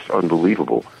that is just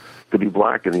unbelievable. To be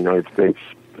black in the United States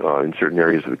in certain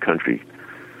areas of the country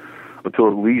until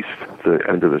at least the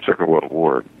end of the Second World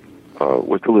War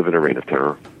was to live in a reign of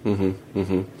terror. Mm-hmm,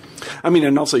 mm-hmm. I mean,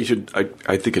 and also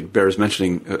I think it bears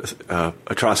mentioning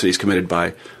atrocities committed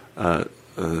by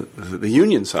the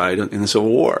Union side in the Civil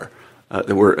War.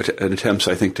 There were attempts,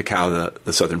 I think, to cow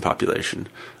the Southern population,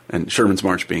 and Sherman's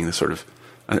March being the sort of,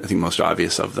 I think, most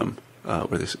obvious of them,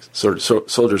 where the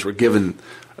soldiers were given,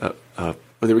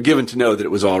 they were given to know that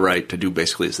it was all right to do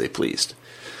basically as they pleased.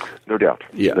 No doubt,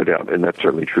 no doubt, and that's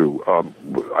certainly true.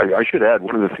 I should add,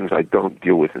 one of the things I don't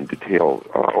deal with in detail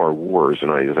are wars, and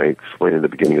as I explained in the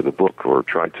beginning of the book, or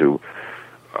tried to,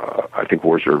 I think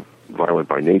wars are violent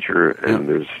by nature, and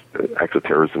there's acts of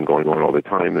terrorism going on all the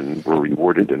time, and we're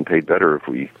rewarded and paid better if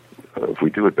we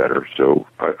do it better. So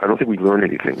I don't think we learn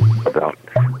anything about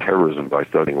terrorism by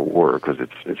studying a war, because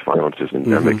its violence is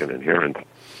endemic and inherent.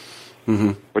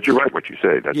 Mm-hmm. But you're right what you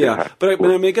say. But I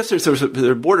mean, I guess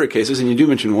there are border cases, and you do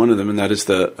mention one of them, and that is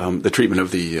the treatment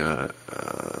of the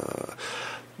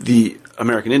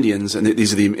American Indians, and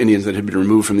these are the Indians that had been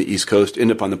removed from the East Coast,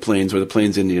 end up on the plains, or the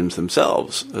Plains Indians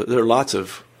themselves. There are lots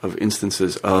of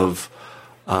instances of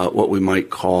what we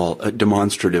might call a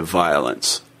demonstrative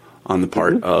violence on the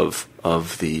part of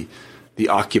the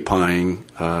occupying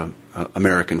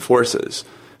American forces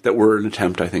that were an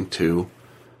attempt, I think, to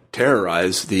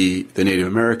terrorize the Native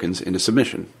Americans into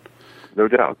submission. No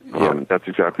doubt. That's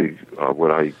exactly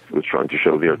what I was trying to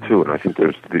show there, too. And I think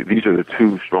these are the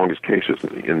two strongest cases.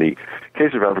 In the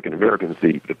case of African Americans,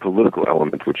 the political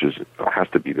element, which has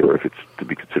to be there if it's to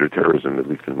be considered terrorism, at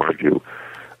least in my view,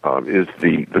 is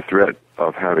the threat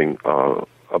of having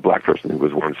a black person who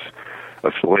was once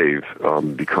a slave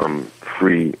become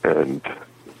free and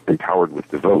empowered with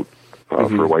the vote.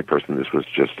 For a white person, this was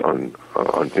just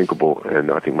unthinkable,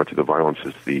 and I think much of the violence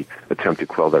is the attempt to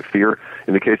quell that fear.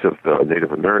 In the case of the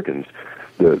Native Americans,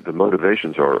 the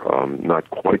motivations are not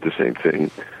quite the same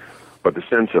thing, but the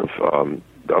sense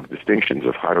of distinctions,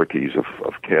 of hierarchies,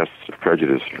 of castes, of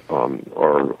prejudice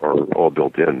are all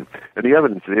built in. And the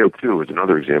evidence there, too, is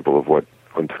another example of what,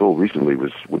 until recently,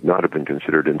 would not have been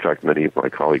considered. In fact, many of my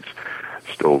colleagues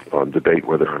still debate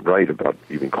whether I'm right about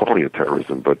even calling it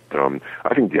terrorism, but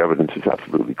I think the evidence is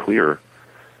absolutely clear.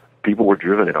 People were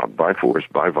driven out by force,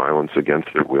 by violence,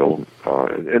 against their will.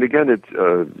 And again,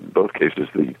 both cases,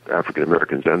 the African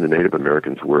Americans and the Native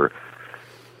Americans were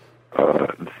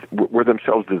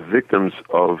themselves the victims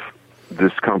of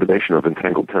this combination of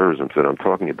entangled terrorisms that I'm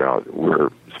talking about, where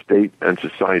state and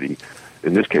society,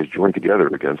 in this case, joined together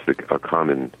against a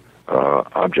common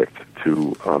object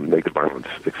to make the violence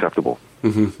acceptable.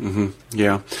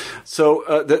 Yeah.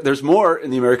 So there's more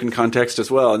in the American context as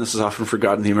well, and this is often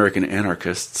forgotten, the American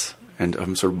anarchists and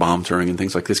sort of bomb throwing and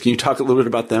things like this. Can you talk a little bit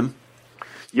about them?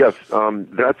 Yes,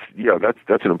 that's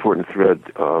an important thread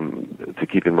to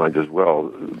keep in mind as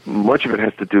well. Much of it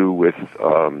has to do with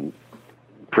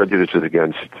prejudices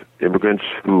against immigrants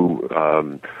who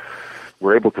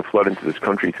were able to flood into this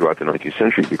country throughout the 19th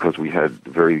century because we had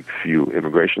very few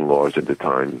immigration laws at the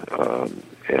time,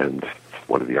 and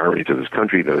one of the ironies of this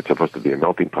country that it's supposed to be a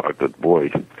melting pot, but boy,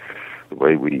 the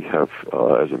way we have,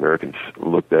 as Americans,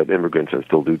 looked at immigrants and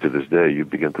still do to this day, you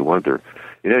begin to wonder.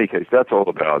 In any case, that's all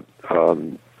about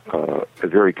a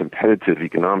very competitive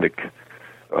economic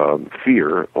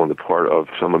fear on the part of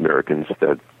some Americans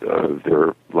that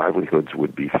their livelihoods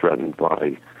would be threatened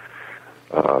by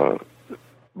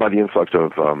the influx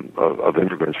of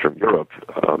immigrants from Europe,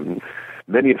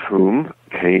 many of whom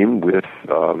came with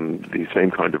the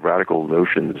same kind of radical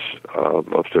notions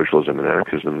of socialism and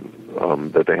anarchism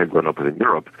that they had grown up with in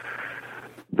Europe.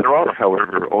 There are,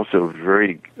 however, also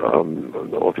very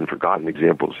often forgotten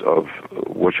examples of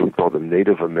what you would call the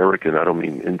Native American, I don't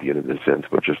mean Indian in this sense,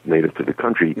 but just native to the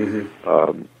country,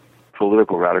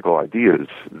 political radical ideas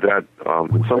that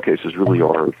in some cases really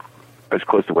are as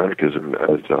close to anarchism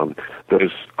as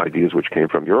those ideas which came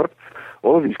from Europe.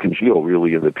 All of these congeal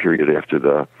really in the period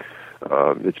after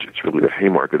it's really the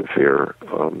Haymarket Affair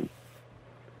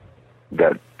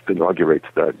that inaugurates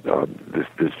that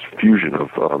this fusion of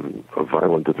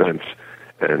violent events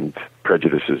and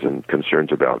prejudices and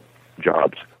concerns about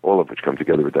jobs, all of which come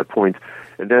together at that point.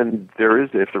 And then there is,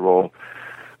 after all,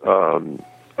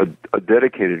 a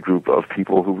dedicated group of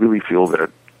people who really feel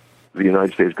that the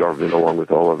United States government, along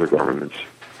with all other governments,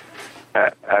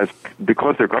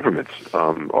 because their governments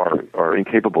are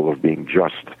incapable of being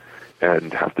just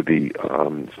and have to be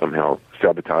somehow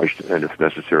sabotaged and, if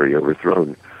necessary,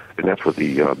 overthrown. And that's what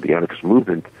the anarchist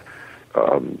movement,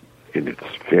 in its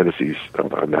fantasies,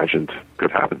 imagined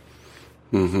could happen.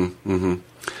 And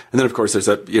then, of course, there's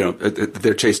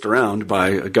they're chased around by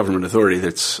a government authority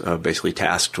that's basically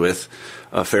tasked with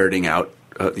ferreting out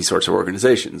these sorts of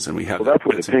organizations, and we have. Well, that's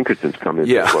where the Pinkertons come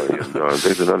into play. And,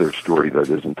 there's another story that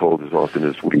isn't told as often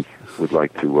as we would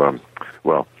like to.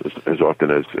 As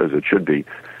often as it should be.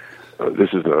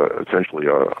 This is essentially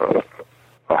a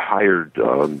hired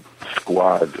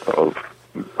squad of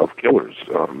killers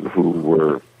who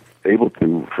were able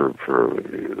to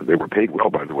they were paid well,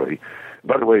 by the way.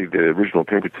 By the way, the original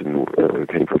Pinkerton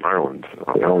came from Ireland.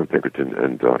 Alan Pinkerton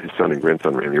and his son and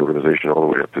grandson ran the organization all the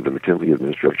way up to the McKinley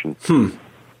administration.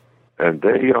 And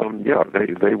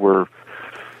they were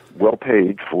well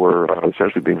paid for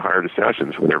essentially being hired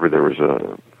assassins whenever there was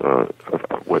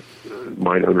what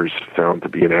mine owners found to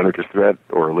be an anarchist threat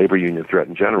or a labor union threat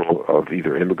in general of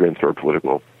either immigrants or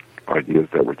political ideas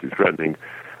that were too threatening.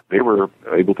 They were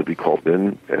able to be called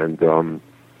in, and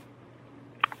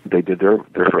they did their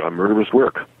murderous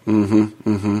work.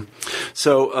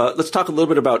 So let's talk a little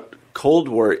bit about Cold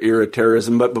War era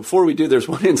terrorism. But before we do, there's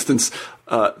one instance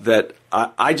that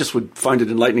I just would find it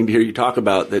enlightening to hear you talk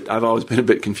about that I've always been a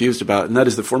bit confused about, and that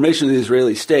is the formation of the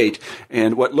Israeli state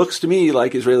and what looks to me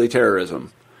like Israeli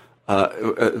terrorism.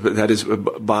 That is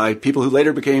by people who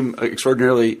later became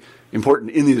extraordinarily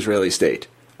important in the Israeli state.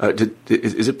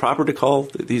 Is it proper to call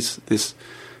this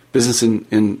business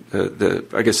in the,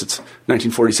 I guess it's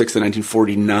 1946 to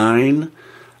 1949?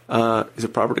 Is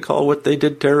it proper to call what they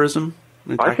did terrorism?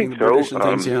 I think the British and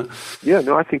things, No,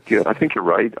 I think you're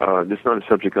right. This is not a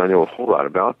subject I know a whole lot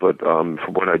about, but from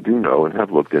what I do know and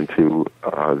have looked into,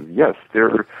 yes,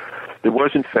 there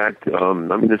was in fact.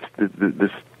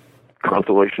 This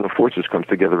constellation of forces comes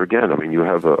together again. I mean, you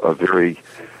have a very.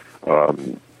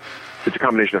 It's a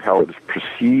combination of how it was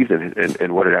perceived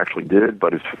and what it actually did,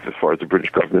 but as far as the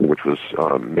British government, which was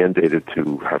mandated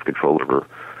to have control over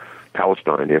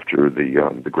Palestine after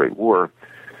the Great War,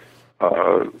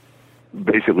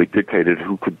 basically dictated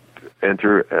who could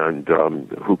enter and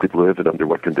who could live and under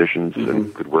what conditions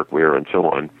and could work where and so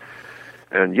on.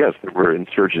 And yes, there were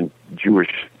insurgent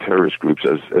Jewish terrorist groups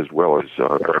as well as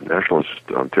Arab nationalist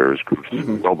terrorist groups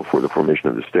well before the formation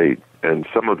of the state. And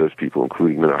some of those people,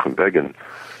 including Menachem Begin,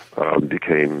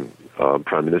 became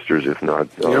prime ministers, if not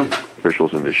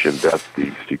officials in the Shin Bet,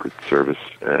 the Secret Service,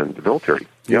 and the military.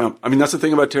 Yeah, I mean, that's the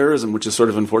thing about terrorism, which is sort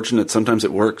of unfortunate. Sometimes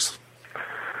it works.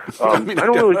 I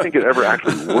don't really think it ever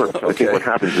actually works. I think what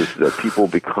happens is that people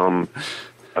become,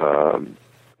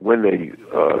 when they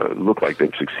look like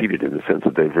they've succeeded in the sense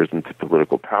that they've risen to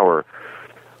political power,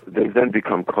 they then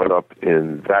become caught up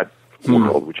in that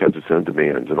world, which has its own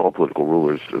demands, and all political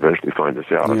rulers eventually find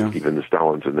this out, even the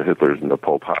Stalins and the Hitlers and the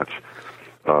Pol Pots,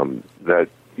 that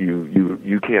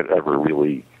you can't ever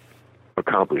really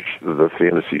accomplish the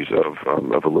fantasies of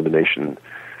elimination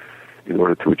in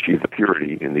order to achieve the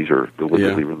purity, and these are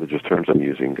deliberately religious terms I'm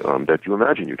using, that you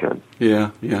imagine you can.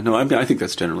 No, I think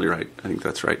that's generally right. I think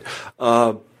that's right.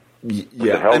 I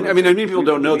mean, many people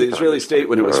don't know the Israeli state,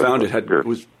 when it was founded,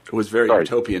 was very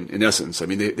utopian in essence. I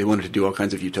mean, they wanted to do all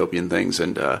kinds of utopian things,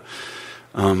 and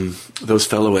those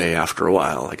fell away after a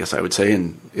while, I guess I would say,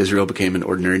 and Israel became an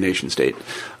ordinary nation state.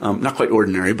 Not quite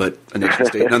ordinary, but a nation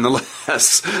state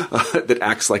nonetheless that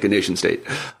acts like a nation state.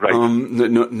 Right.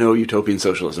 No utopian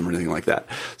socialism or anything like that.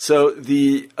 So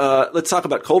let's talk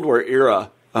about Cold War era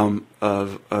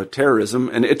of terrorism,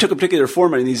 and it took a particular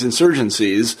form in these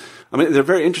insurgencies. I mean, they're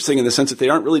very interesting in the sense that they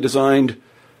aren't really designed.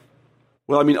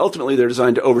 Well, I mean, ultimately they're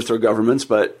designed to overthrow governments,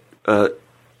 but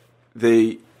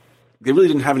they really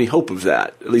didn't have any hope of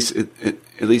that. At least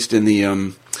in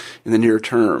the near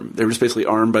term, they were just basically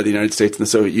armed by the United States and the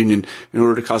Soviet Union in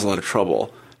order to cause a lot of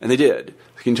trouble, and they did.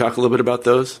 Can you talk a little bit about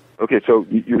those? Okay, so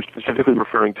you're specifically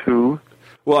referring to.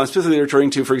 Well, I'm specifically referring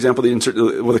to, for example,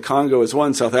 the Congo is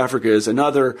one, South Africa is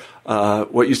another,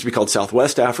 what used to be called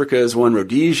Southwest Africa is one,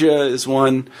 Rhodesia is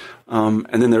one, and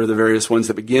then there are the various ones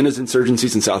that begin as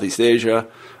insurgencies in Southeast Asia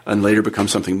and later become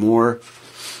something more.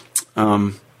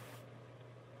 Those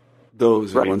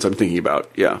are the ones I'm thinking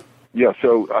about, yeah. Yeah,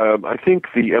 so I think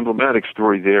the emblematic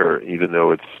story there, even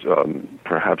though it's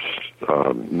perhaps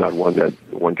not one that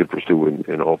one could pursue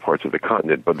in all parts of the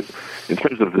continent, but in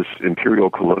terms of this imperial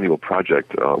colonial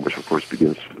project, which of course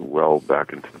begins well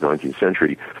back into the 19th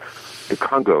century, the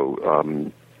Congo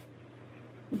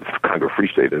Free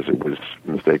State, as it was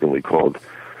mistakenly called,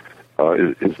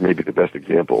 is maybe the best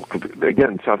example.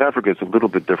 Again, South Africa is a little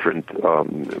bit different.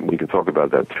 We can talk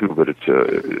about that too, but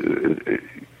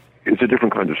it's a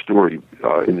different kind of story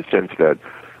in the sense that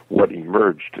what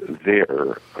emerged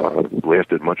there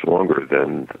lasted much longer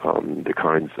than the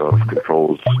kinds of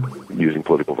controls using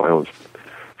political violence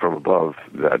from above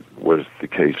that was the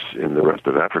case in the rest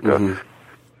of Africa.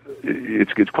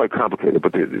 It's quite complicated,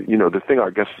 but the thing I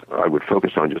guess I would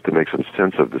focus on just to make some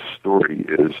sense of the story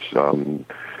is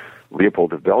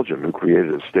Leopold of Belgium, who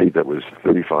created a state that was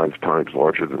 35 times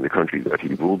larger than the country that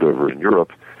he ruled over in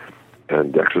Europe,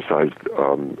 and exercised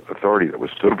authority that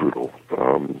was so brutal.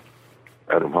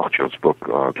 Adam Hochschild's book,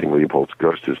 King Leopold's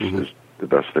Ghost, is the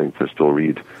best thing to still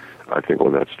read, I think,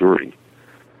 on that story.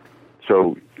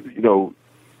 So,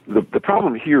 the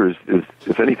problem here is,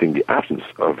 if anything, the absence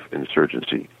of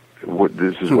insurgency.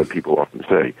 This is what people often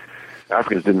say.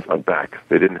 Africans didn't fight back.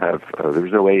 They didn't have, there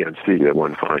was no ANC that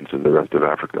one finds in the rest of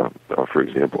Africa, for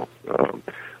example,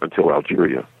 until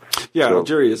Algeria. Yeah, so,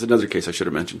 Algeria is another case I should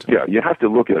have mentioned. Yeah, you have to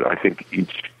look at, I think,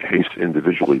 each case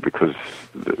individually because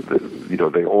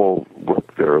they all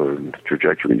work their own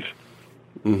trajectories.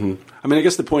 I mean, I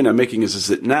guess the point I'm making is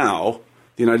that now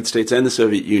the United States and the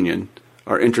Soviet Union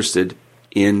are interested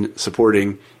in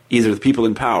supporting either the people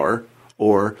in power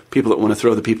or people that want to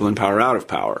throw the people in power out of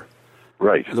power.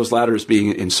 Right. And those latter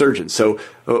being insurgents. So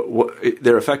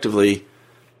they're effectively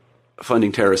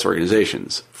funding terrorist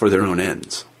organizations for their own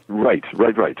ends. Right.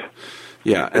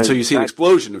 Yeah, and so you see an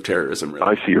explosion of terrorism, really.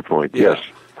 I see your point, yes,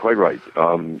 quite right.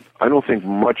 I don't think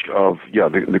much of,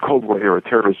 the Cold War era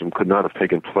terrorism could not have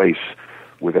taken place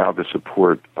without the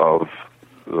support of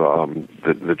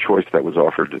the choice that was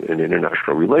offered in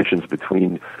international relations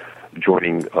between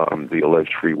joining the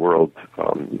alleged free world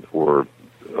or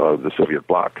the Soviet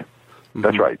bloc.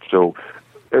 That's right. So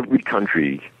every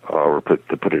country, or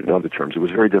to put it in other terms, it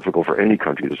was very difficult for any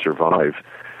country to survive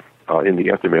in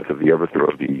the aftermath of the overthrow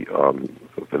of the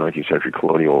 19th century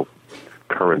colonial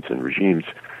currents and regimes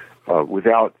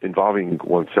without involving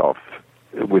oneself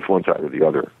with one side or the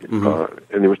other.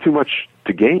 And there was too much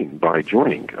to gain by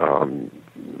joining.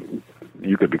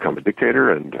 You could become a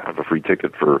dictator and have a free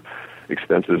ticket for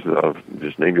expenses of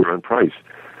just name your own price.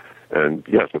 And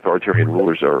yes, authoritarian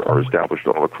rulers are established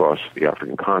all across the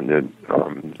African continent.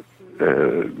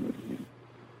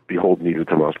 Behold, neither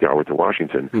to Moscow or to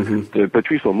Washington. The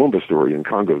Patrice Lumumba story in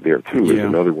Congo there, too, is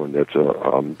another one that's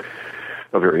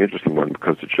a very interesting one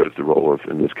because it shows the role of,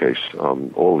 in this case,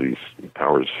 all these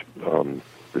powers.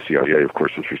 The CIA, of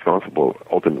course, was responsible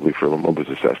ultimately for Lumumba's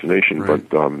assassination, but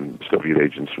Soviet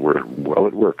agents were well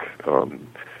at work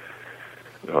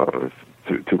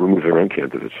to remove their own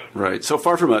candidates. Right. So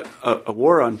far from a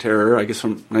war on terror, I guess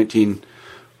from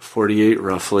 1948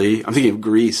 roughly, I'm thinking of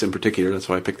Greece in particular, that's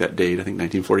why I picked that date, I think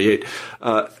 1948,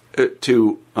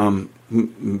 to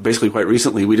basically quite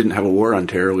recently, we didn't have a war on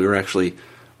terror, we were actually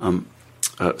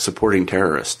supporting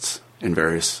terrorists in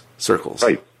various circles.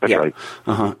 Right. That's right.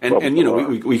 And you know,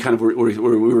 we kind of we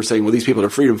were saying, well, these people are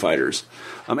freedom fighters,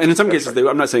 and in some cases,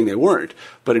 I'm not saying they weren't,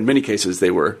 but in many cases, they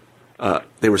were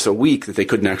so weak that they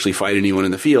couldn't actually fight anyone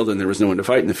in the field, and there was no one to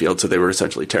fight in the field, so they were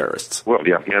essentially terrorists. Well,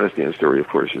 the Afghanistan story, of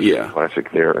course, is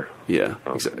classic there. Yeah,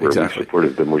 where exactly. we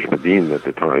supported the Mujahideen at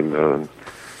the time,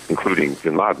 including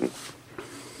bin Laden.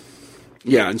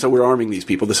 Yeah, and so we're arming these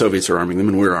people. The Soviets are arming them,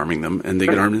 and we're arming them, and they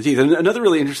get armed in the teeth. And another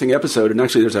really interesting episode, and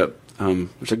actually there's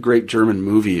a great German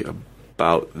movie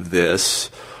about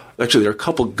this. Actually, there are a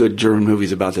couple good German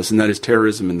movies about this, and that is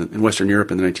terrorism in Western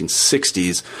Europe in the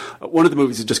 1960s. One of the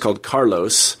movies is just called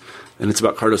Carlos, and it's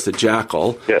about Carlos the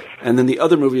Jackal. Yes. And then the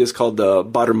other movie is called the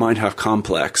Baader-Meinhof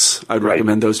Complex. I'd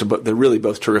recommend those to both. They're really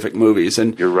both terrific movies.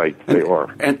 And you're right, they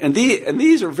are. And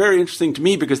these are very interesting to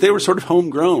me because they were sort of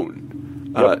homegrown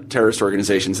terrorist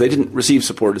organizations. They didn't receive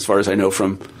support, as far as I know,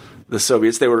 from the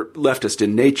Soviets. They were leftist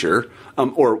in nature,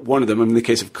 or one of them. In the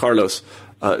case of Carlos,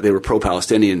 they were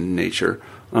pro-Palestinian in nature.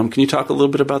 Can you talk a little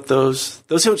bit about those?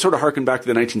 Those sort of harken back to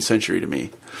the 19th century to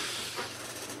me.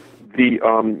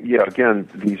 Again,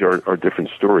 these are different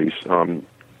stories.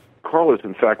 Carlos,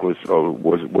 in fact, was well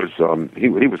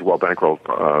bankrolled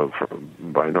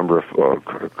by a number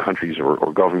of countries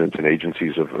or governments and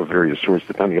agencies of various sorts,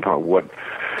 depending upon what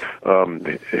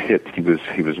hit he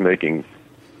was making.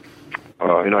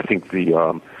 And I think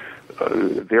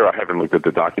there I haven't looked at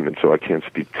the document, so I can't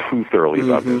speak too thoroughly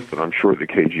about this. But I'm sure the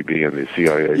KGB and the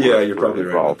CIA you're probably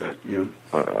involved. Right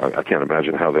about that. I can't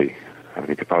imagine how they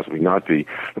could possibly not be.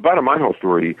 The Baader-Meinhof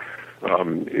story.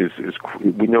 Is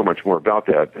we know much more about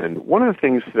that, and one of the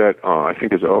things that I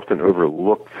think is often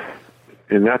overlooked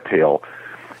in that tale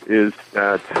is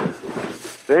that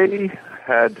they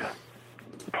had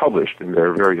published in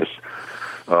their various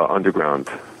underground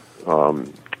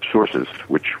sources,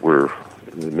 which were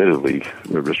admittedly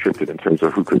restricted in terms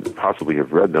of who could possibly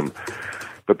have read them.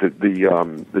 But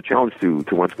the challenge to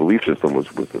one's belief system was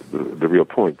the real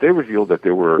point. They revealed that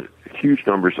there were huge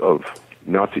numbers of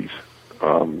Nazis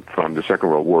from the Second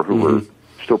World War who were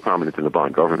still prominent in the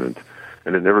Bonn government,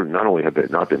 and it not only had they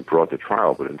not been brought to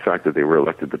trial, but in fact that they were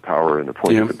elected to power and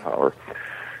appointed to power.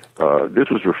 This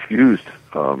was refused.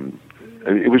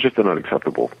 It was just an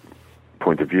unacceptable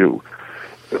point of view.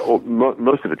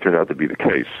 Most of it turned out to be the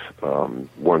case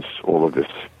once all of this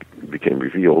became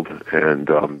revealed, and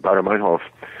Baader-Meinhof,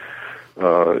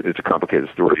 it's a complicated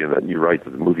story, and you're right,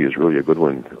 the movie is really a good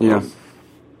one.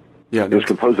 It's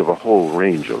composed of a whole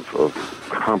range of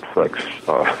complex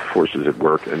forces at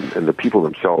work, and the people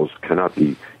themselves cannot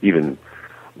be even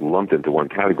lumped into one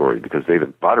category because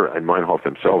Baader and Meinhof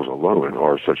themselves alone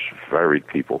are such varied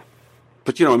people.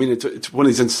 But, it's one of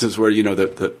these instances where,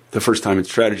 the first time it's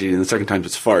tragedy and the second time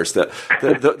it's farce. The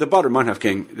Baader-Meinhof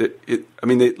gang,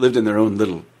 they lived in their own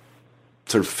little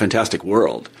sort of fantastic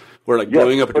world. Where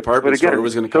blowing up a department store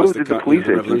was going to cost the police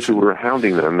agents who were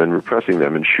hounding them and repressing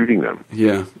them and shooting them.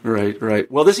 Yeah,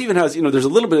 right. Well, this even has, there's a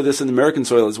little bit of this in the American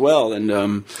soil as well, and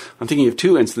I'm thinking of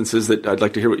two instances that I'd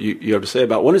like to hear what you have to say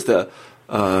about. One is the,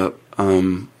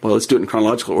 let's do it in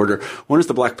chronological order. One is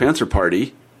the Black Panther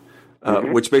Party,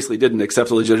 which basically didn't accept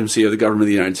the legitimacy of the government of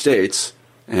the United States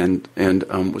and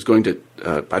was going to,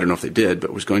 I don't know if they did,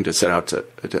 but was going to set out to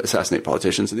assassinate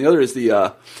politicians. And the other is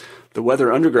the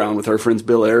Weather Underground with our friends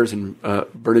Bill Ayers and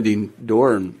Bernadine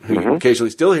Dorn, who you occasionally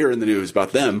still hear in the news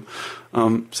about them.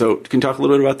 So can you talk a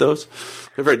little bit about those?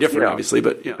 They're very different, obviously,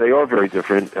 but they are very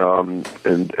different. The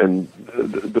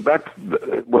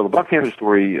Black Panther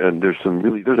story, and there's a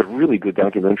really good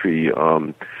documentary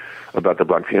about the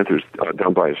Black Panthers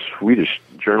done by a Swedish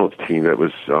journalist team that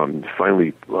was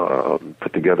finally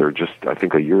put together just, I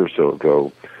think, a year or so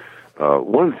ago.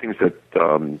 One of the things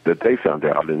that they found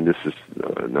out, and this is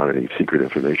not any secret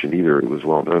information either, it was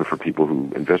well known for people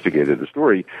who investigated the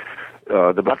story,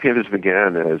 the Black Panthers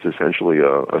began as essentially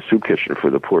a soup kitchen for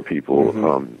the poor people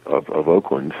of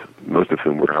Oakland, most of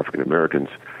whom were African Americans.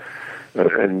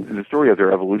 And the story of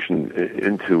their evolution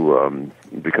into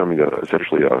becoming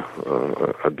essentially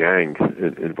a gang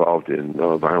involved in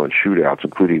violent shootouts,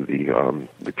 including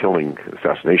the killing,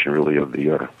 assassination, really, of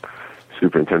the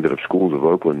superintendent of schools of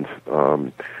Oakland,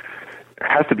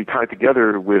 has to be tied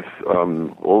together with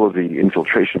all of the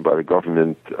infiltration by the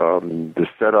government, the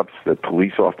setups that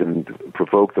police often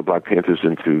provoke the Black Panthers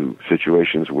into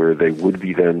situations where they would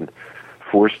be then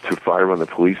forced to fire on the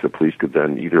police. The police could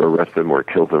then either arrest them or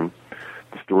kill them.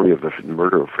 The story of the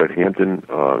murder of Fred Hampton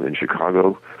in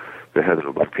Chicago, the head of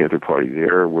the Black Panther Party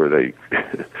there, where they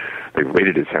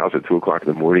raided his house at 2 o'clock in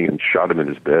the morning and shot him in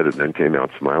his bed and then came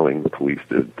out smiling, the police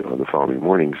did, the following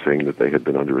morning, saying that they had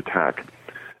been under attack.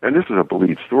 And this was a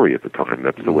believed story at the time.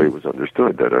 That's the way it was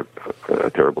understood, that a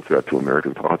terrible threat to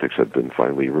American politics had been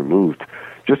finally removed,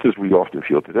 just as we often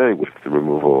feel today with the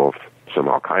removal of some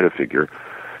al-Qaeda figure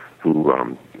who,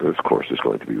 of course, is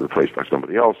going to be replaced by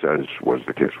somebody else, as was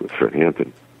the case with Fred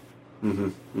Hampton.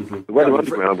 The Weather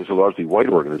Underground was a largely white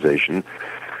organization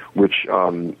which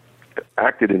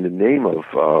acted in the name of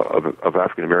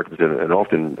African Americans, and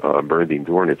often Bernardine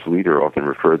Dohrn, its leader, often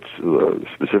referred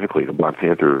specifically to Black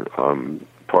Panther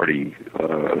Party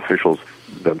officials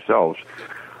themselves.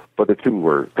 But the two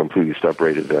were completely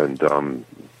separated and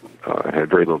had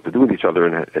very little to do with each other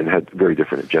and had very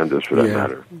different agendas for that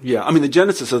matter. Yeah, I mean, the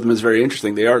genesis of them is very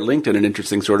interesting. They are linked in an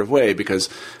interesting sort of way because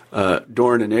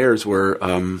Dohrn and Ayers were,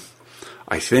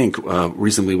 I think,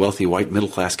 reasonably wealthy white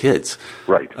middle-class kids,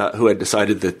 right? Who had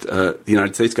decided that the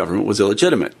United States government was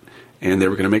illegitimate and they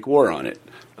were going to make war on it.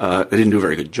 They didn't do a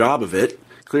very good job of it,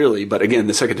 clearly, but again,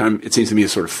 the second time it seems to me a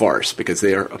sort of farce because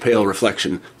they are a pale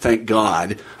reflection, thank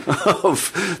God,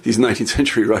 of these 19th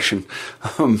century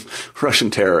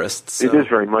Russian terrorists. So. It is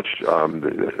very much.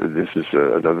 This is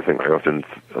another thing I often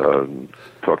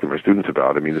talk to my students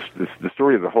about. I mean, the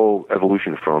story of the whole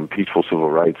evolution from peaceful civil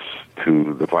rights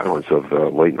to the violence of the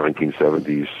late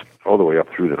 1970s, all the way up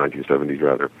through the 1970s,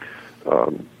 rather.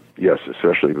 Yes,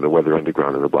 especially with the Weather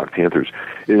Underground and the Black Panthers,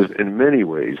 is in many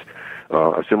ways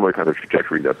a similar kind of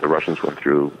trajectory that the Russians went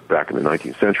through back in the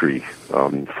 19th century,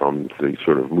 from the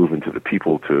sort of movement of the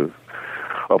people to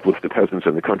uplift the peasants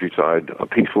in the countryside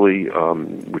peacefully,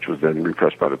 which was then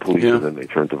repressed by the police, and then they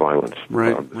turned to violence.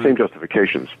 Same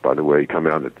justifications, by the way, come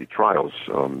out at the trials.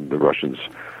 The Russians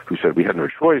who said we had no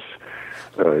choice,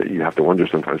 you have to wonder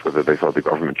sometimes whether they thought the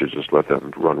government should just let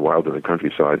them run wild in the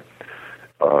countryside.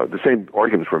 The same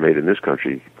arguments were made in this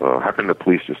country. How come the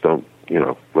police just don't,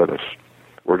 let us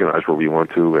organize what we want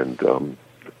to and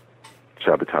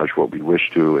sabotage what we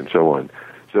wish to, and so on.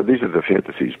 So these are the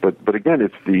fantasies. But again,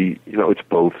 it's it's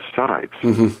both sides.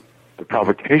 The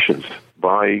provocations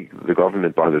by the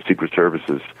government, by the secret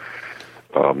services,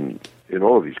 in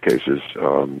all of these cases,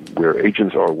 where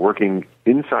agents are working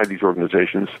inside these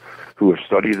organizations who have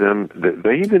studied them.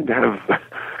 They even have...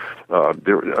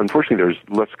 unfortunately, there's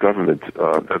less government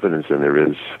evidence than there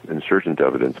is insurgent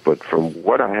evidence. But from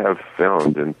what I have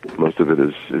found, and most of it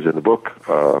is in the book,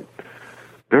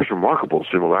 there's remarkable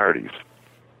similarities.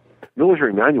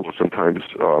 Military manuals sometimes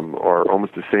are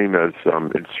almost the same as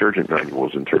insurgent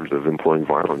manuals in terms of employing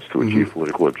violence to achieve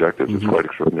political objectives. It's quite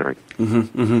extraordinary.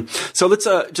 So let's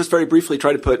just very briefly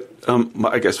try to put,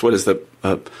 I guess, what is the...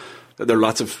 there's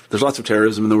lots of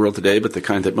terrorism in the world today, but the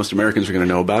kind that most Americans are going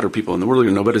to know about, or people in the world are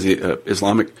going to know about, is the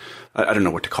Islamic. I don't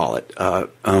know what to call it.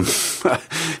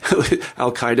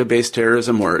 Al-Qaeda-based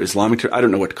terrorism or Islamic. I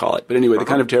don't know what to call it. But anyway, the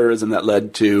kind of terrorism that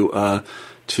led to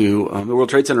the World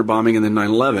Trade Center bombing and then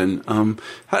 9/11.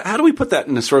 How do we put that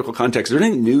in historical context? Is there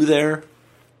anything new there?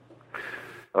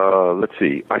 Let's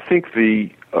see. I think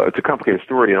it's a complicated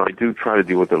story, and I do try to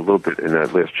deal with it a little bit in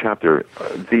that last chapter.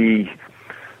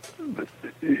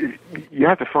 You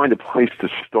have to find a place to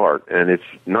start, and it's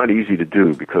not easy to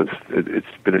do because it's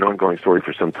been an ongoing story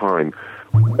for some time.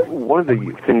 One of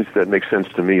the things that makes sense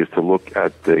to me is to look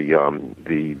at the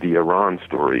Iran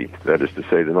story, that is to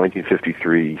say the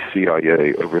 1953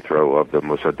 CIA overthrow of the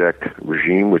Mossadegh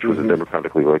regime, which was a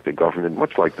democratically elected government,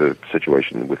 much like the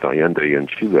situation with Allende in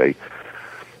Chile.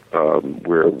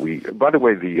 Where by the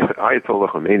way, the Ayatollah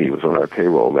Khomeini was on our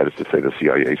payroll, that is to say the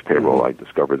CIA's payroll. I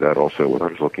discovered that also when I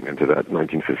was looking into that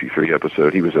 1953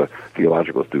 episode. He was a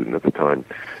theological student at the time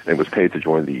and was paid to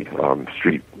join the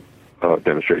street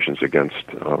demonstrations against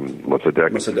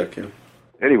Mossadegh.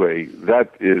 anyway,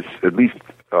 that is, at least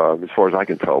as far as I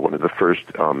can tell, one of the first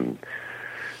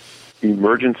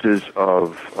emergences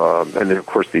of, and then of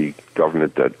course the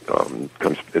government that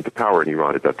comes into power in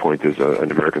Iran at that point is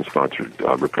an American-sponsored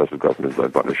repressive government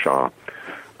led by the Shah,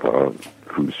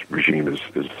 whose regime is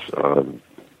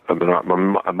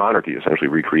a monarchy essentially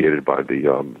recreated by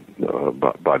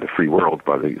the free world,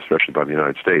 especially by the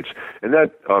United States, and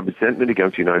that resentment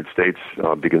against the United States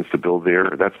begins to build there.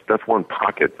 That's one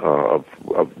pocket of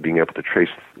being able to trace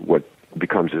what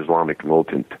becomes Islamic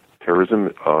militant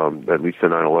terrorism, that leads to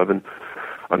 9/11.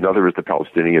 Another is the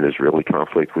Palestinian-Israeli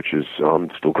conflict, which is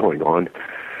still going on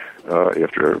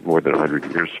after more than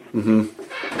 100 years. Mm-hmm.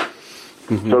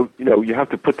 Mm-hmm. So, you have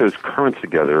to put those currents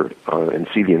together and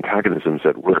see the antagonisms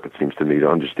at work, it seems to me, to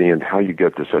understand how you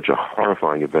get to such a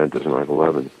horrifying event as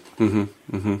 9/11. Mm-hmm.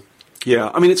 Mm-hmm. Yeah,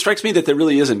 I mean, it strikes me that there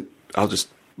really isn't, I'll just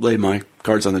lay my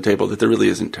cards on the table, that there really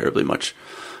isn't terribly much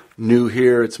new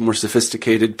here. It's more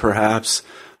sophisticated, perhaps.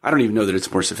 I don't even know that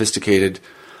it's more sophisticated.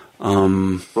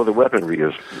 Well, the weaponry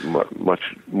is much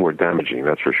more damaging,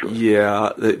 that's for sure.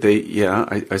 Yeah,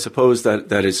 I suppose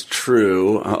that is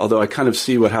true, although I kind of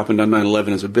see what happened on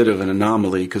 9/11 as a bit of an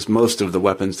anomaly, because most of the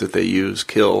weapons that they use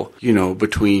kill,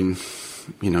 between,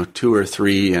 2 or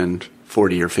 3 and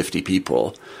 40 or 50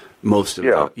 people. Most of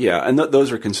them. Yeah, and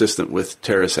those are consistent with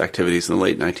terrorist activities in the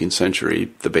late 19th century,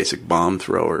 the basic bomb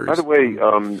throwers. By the way,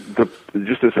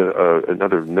 just as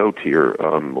another note here,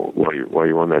 while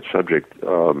you're on that subject,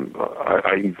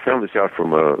 I found this out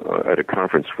from at a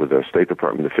conference with a State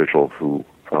Department official who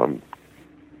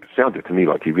sounded to me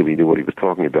like he really knew what he was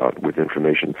talking about with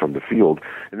information from the field,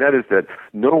 and that is that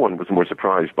no one was more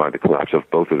surprised by the collapse of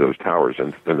both of those towers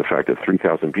and the fact that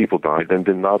 3,000 people died than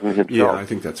bin Laden himself. Yeah, I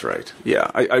think that's right.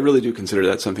 Yeah, I really do consider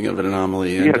that something of an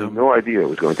anomaly. He had no idea it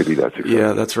was going to be that successful.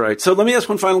 Yeah, that's right. So let me ask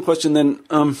one final question then.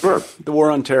 Sure. The war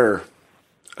on terror,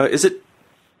 is it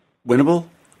winnable?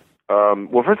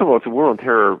 Well, first of all, it's a war on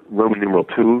terror, Roman numeral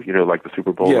 2, like the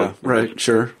Super Bowl. Yeah, right,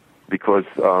 sure. Because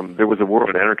there was a war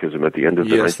on anarchism at the end of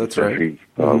the 19th century,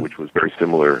 which was very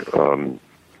similar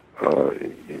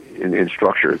in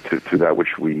structure to that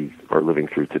which we are living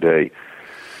through today.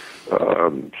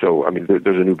 So, I mean,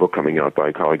 there's a new book coming out by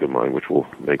a colleague of mine which will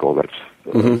make all that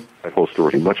whole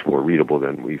story much more readable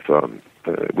than we've,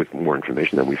 with more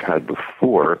information than we've had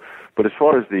before. But as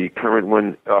far as the current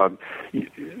one,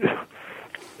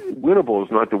 winnable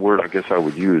is not the word I guess I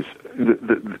would use.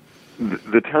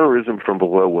 The terrorism from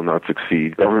below will not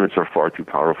succeed. Governments are far too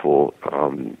powerful,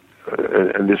 and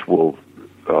this will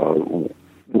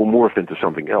morph into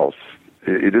something else.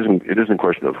 It isn't a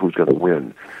question of who's going to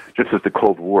win. Just as the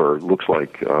Cold War looks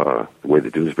like the way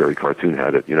the Doonesbury cartoon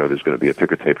had it, there's going to be a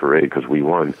ticker tape parade because we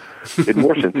won. It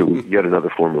morphs into yet another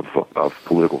form of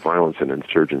political violence and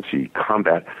insurgency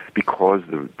combat because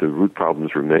the root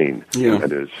problems remain. Yeah.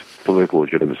 That is, political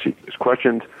legitimacy is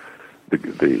questioned.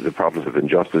 The problems of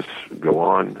injustice go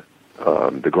on.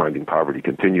 The grinding poverty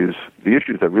continues. The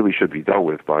issues that really should be dealt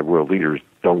with by world leaders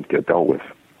don't get dealt with.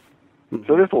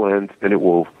 So this will end, and it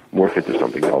will morph into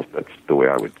something else. That's the way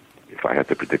I would, if I had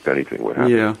to predict anything, would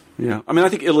happen. Yeah. I mean, I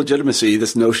think illegitimacy,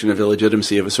 this notion of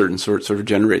illegitimacy of a certain sort of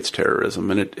generates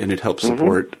terrorism, and it helps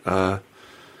support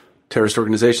terrorist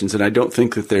organizations. And I don't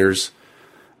think that there's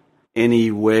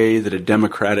any way that a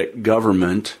democratic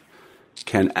government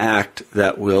can act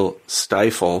that will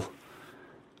stifle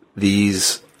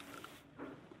these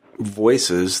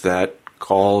voices that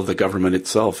call the government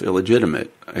itself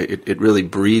illegitimate. It really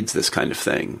breeds this kind of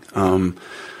thing.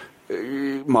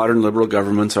 Modern liberal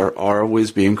governments are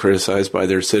always being criticized by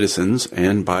their citizens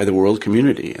and by the world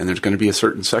community, and there's going to be a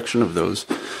certain section of those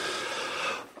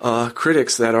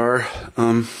critics that are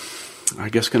I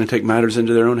guess, going to take matters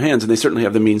into their own hands, and they certainly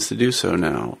have the means to do so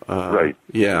now. Right.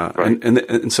 Yeah. Right.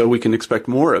 And so we can expect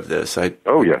more of this. I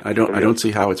don't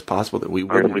see how it's possible that we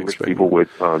wouldn't expect people would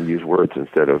use words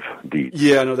instead of deeds.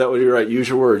 Yeah, no, that would be right. Use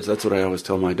your words. That's what I always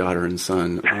tell my daughter and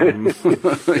son.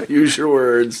 Use your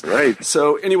words. Right.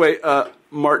 So anyway,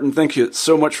 Martin, thank you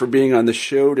so much for being on the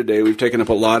show today. We've taken up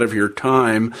a lot of your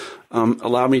time.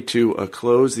 Allow me to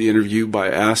close the interview by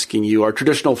asking you our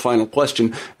traditional final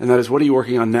question, and that is, what are you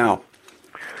working on now?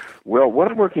 Well, what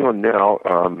I'm working on now,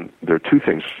 there are two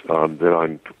things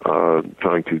that I'm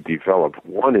trying to develop.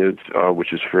 One is,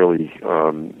 which is fairly,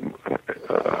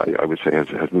 I would say,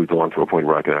 has moved along to a point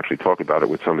where I can actually talk about it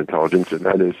with some intelligence, and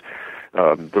that is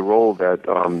the role that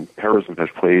terrorism has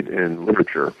played in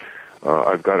literature.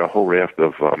 I've got a whole raft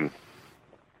of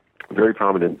very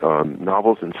prominent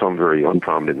novels and some very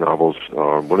unprominent novels.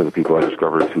 One of the people I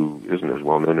discovered who isn't as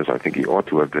well known as I think he ought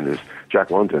to have been is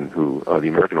Jack London, the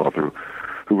American author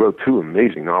who wrote two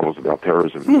amazing novels about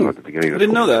terrorism at the beginning of the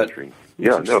 20th century.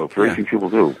 Yeah, no, very few people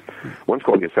do. One's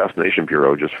called The Assassination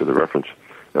Bureau, just for the reference.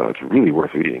 It's really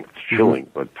worth reading. It's chilling,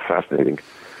 but fascinating.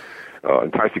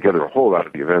 And ties together a whole lot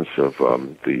of the events of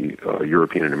the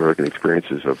European and American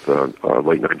experiences of the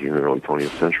late 19th and early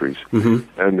 20th centuries.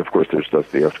 And, of course, there's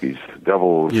Dostoevsky's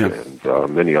Devils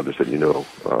and many others that you know,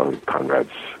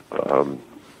 Conrad's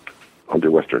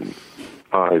Under Western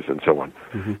Eyes and so on.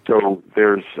 So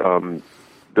there's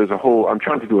a whole... I'm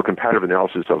trying to do a comparative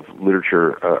analysis of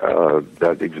literature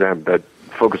that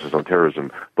focuses on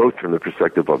terrorism, both from the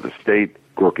perspective of the state.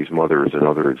 Gorky's Mother is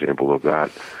another example of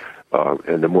that.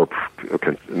 And the more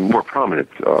prominent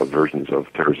versions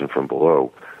of terrorism from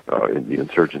below, in the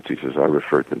insurgencies, as I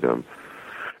refer to them.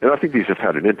 And I think these have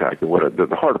had an impact. And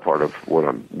the harder part of what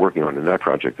I'm working on in that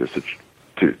project is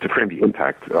to frame the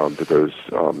impact that those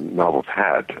novels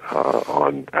had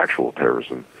on actual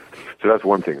terrorism. So that's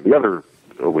one thing. The other,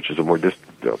 which is a more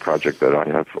distant project that I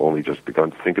have only just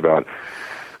begun to think about,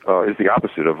 is the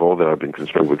opposite of all that I've been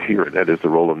concerned with here, and that is the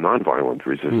role of nonviolent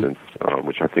resistance,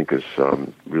 which I think is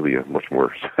really a much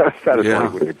more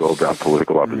satisfying way to go about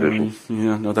political opposition.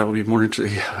 No, that would be more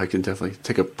interesting. Yeah, I can definitely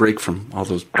take a break from all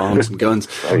those bombs and guns.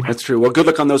 Right. That's true. Well, good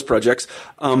luck on those projects.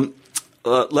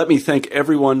 Let me thank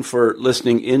everyone for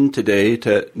listening in today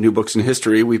to New Books in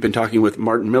History. We've been talking with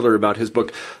Martin Miller about his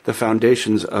book, The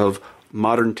Foundations of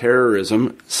Modern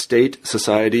Terrorism, State,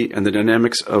 Society, and the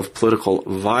Dynamics of Political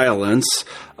Violence.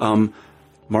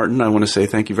 Martin, I want to say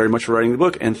thank you very much for writing the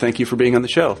book, and thank you for being on the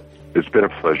show. It's been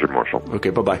a pleasure, Marshall. Okay,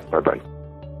 bye-bye. Bye-bye.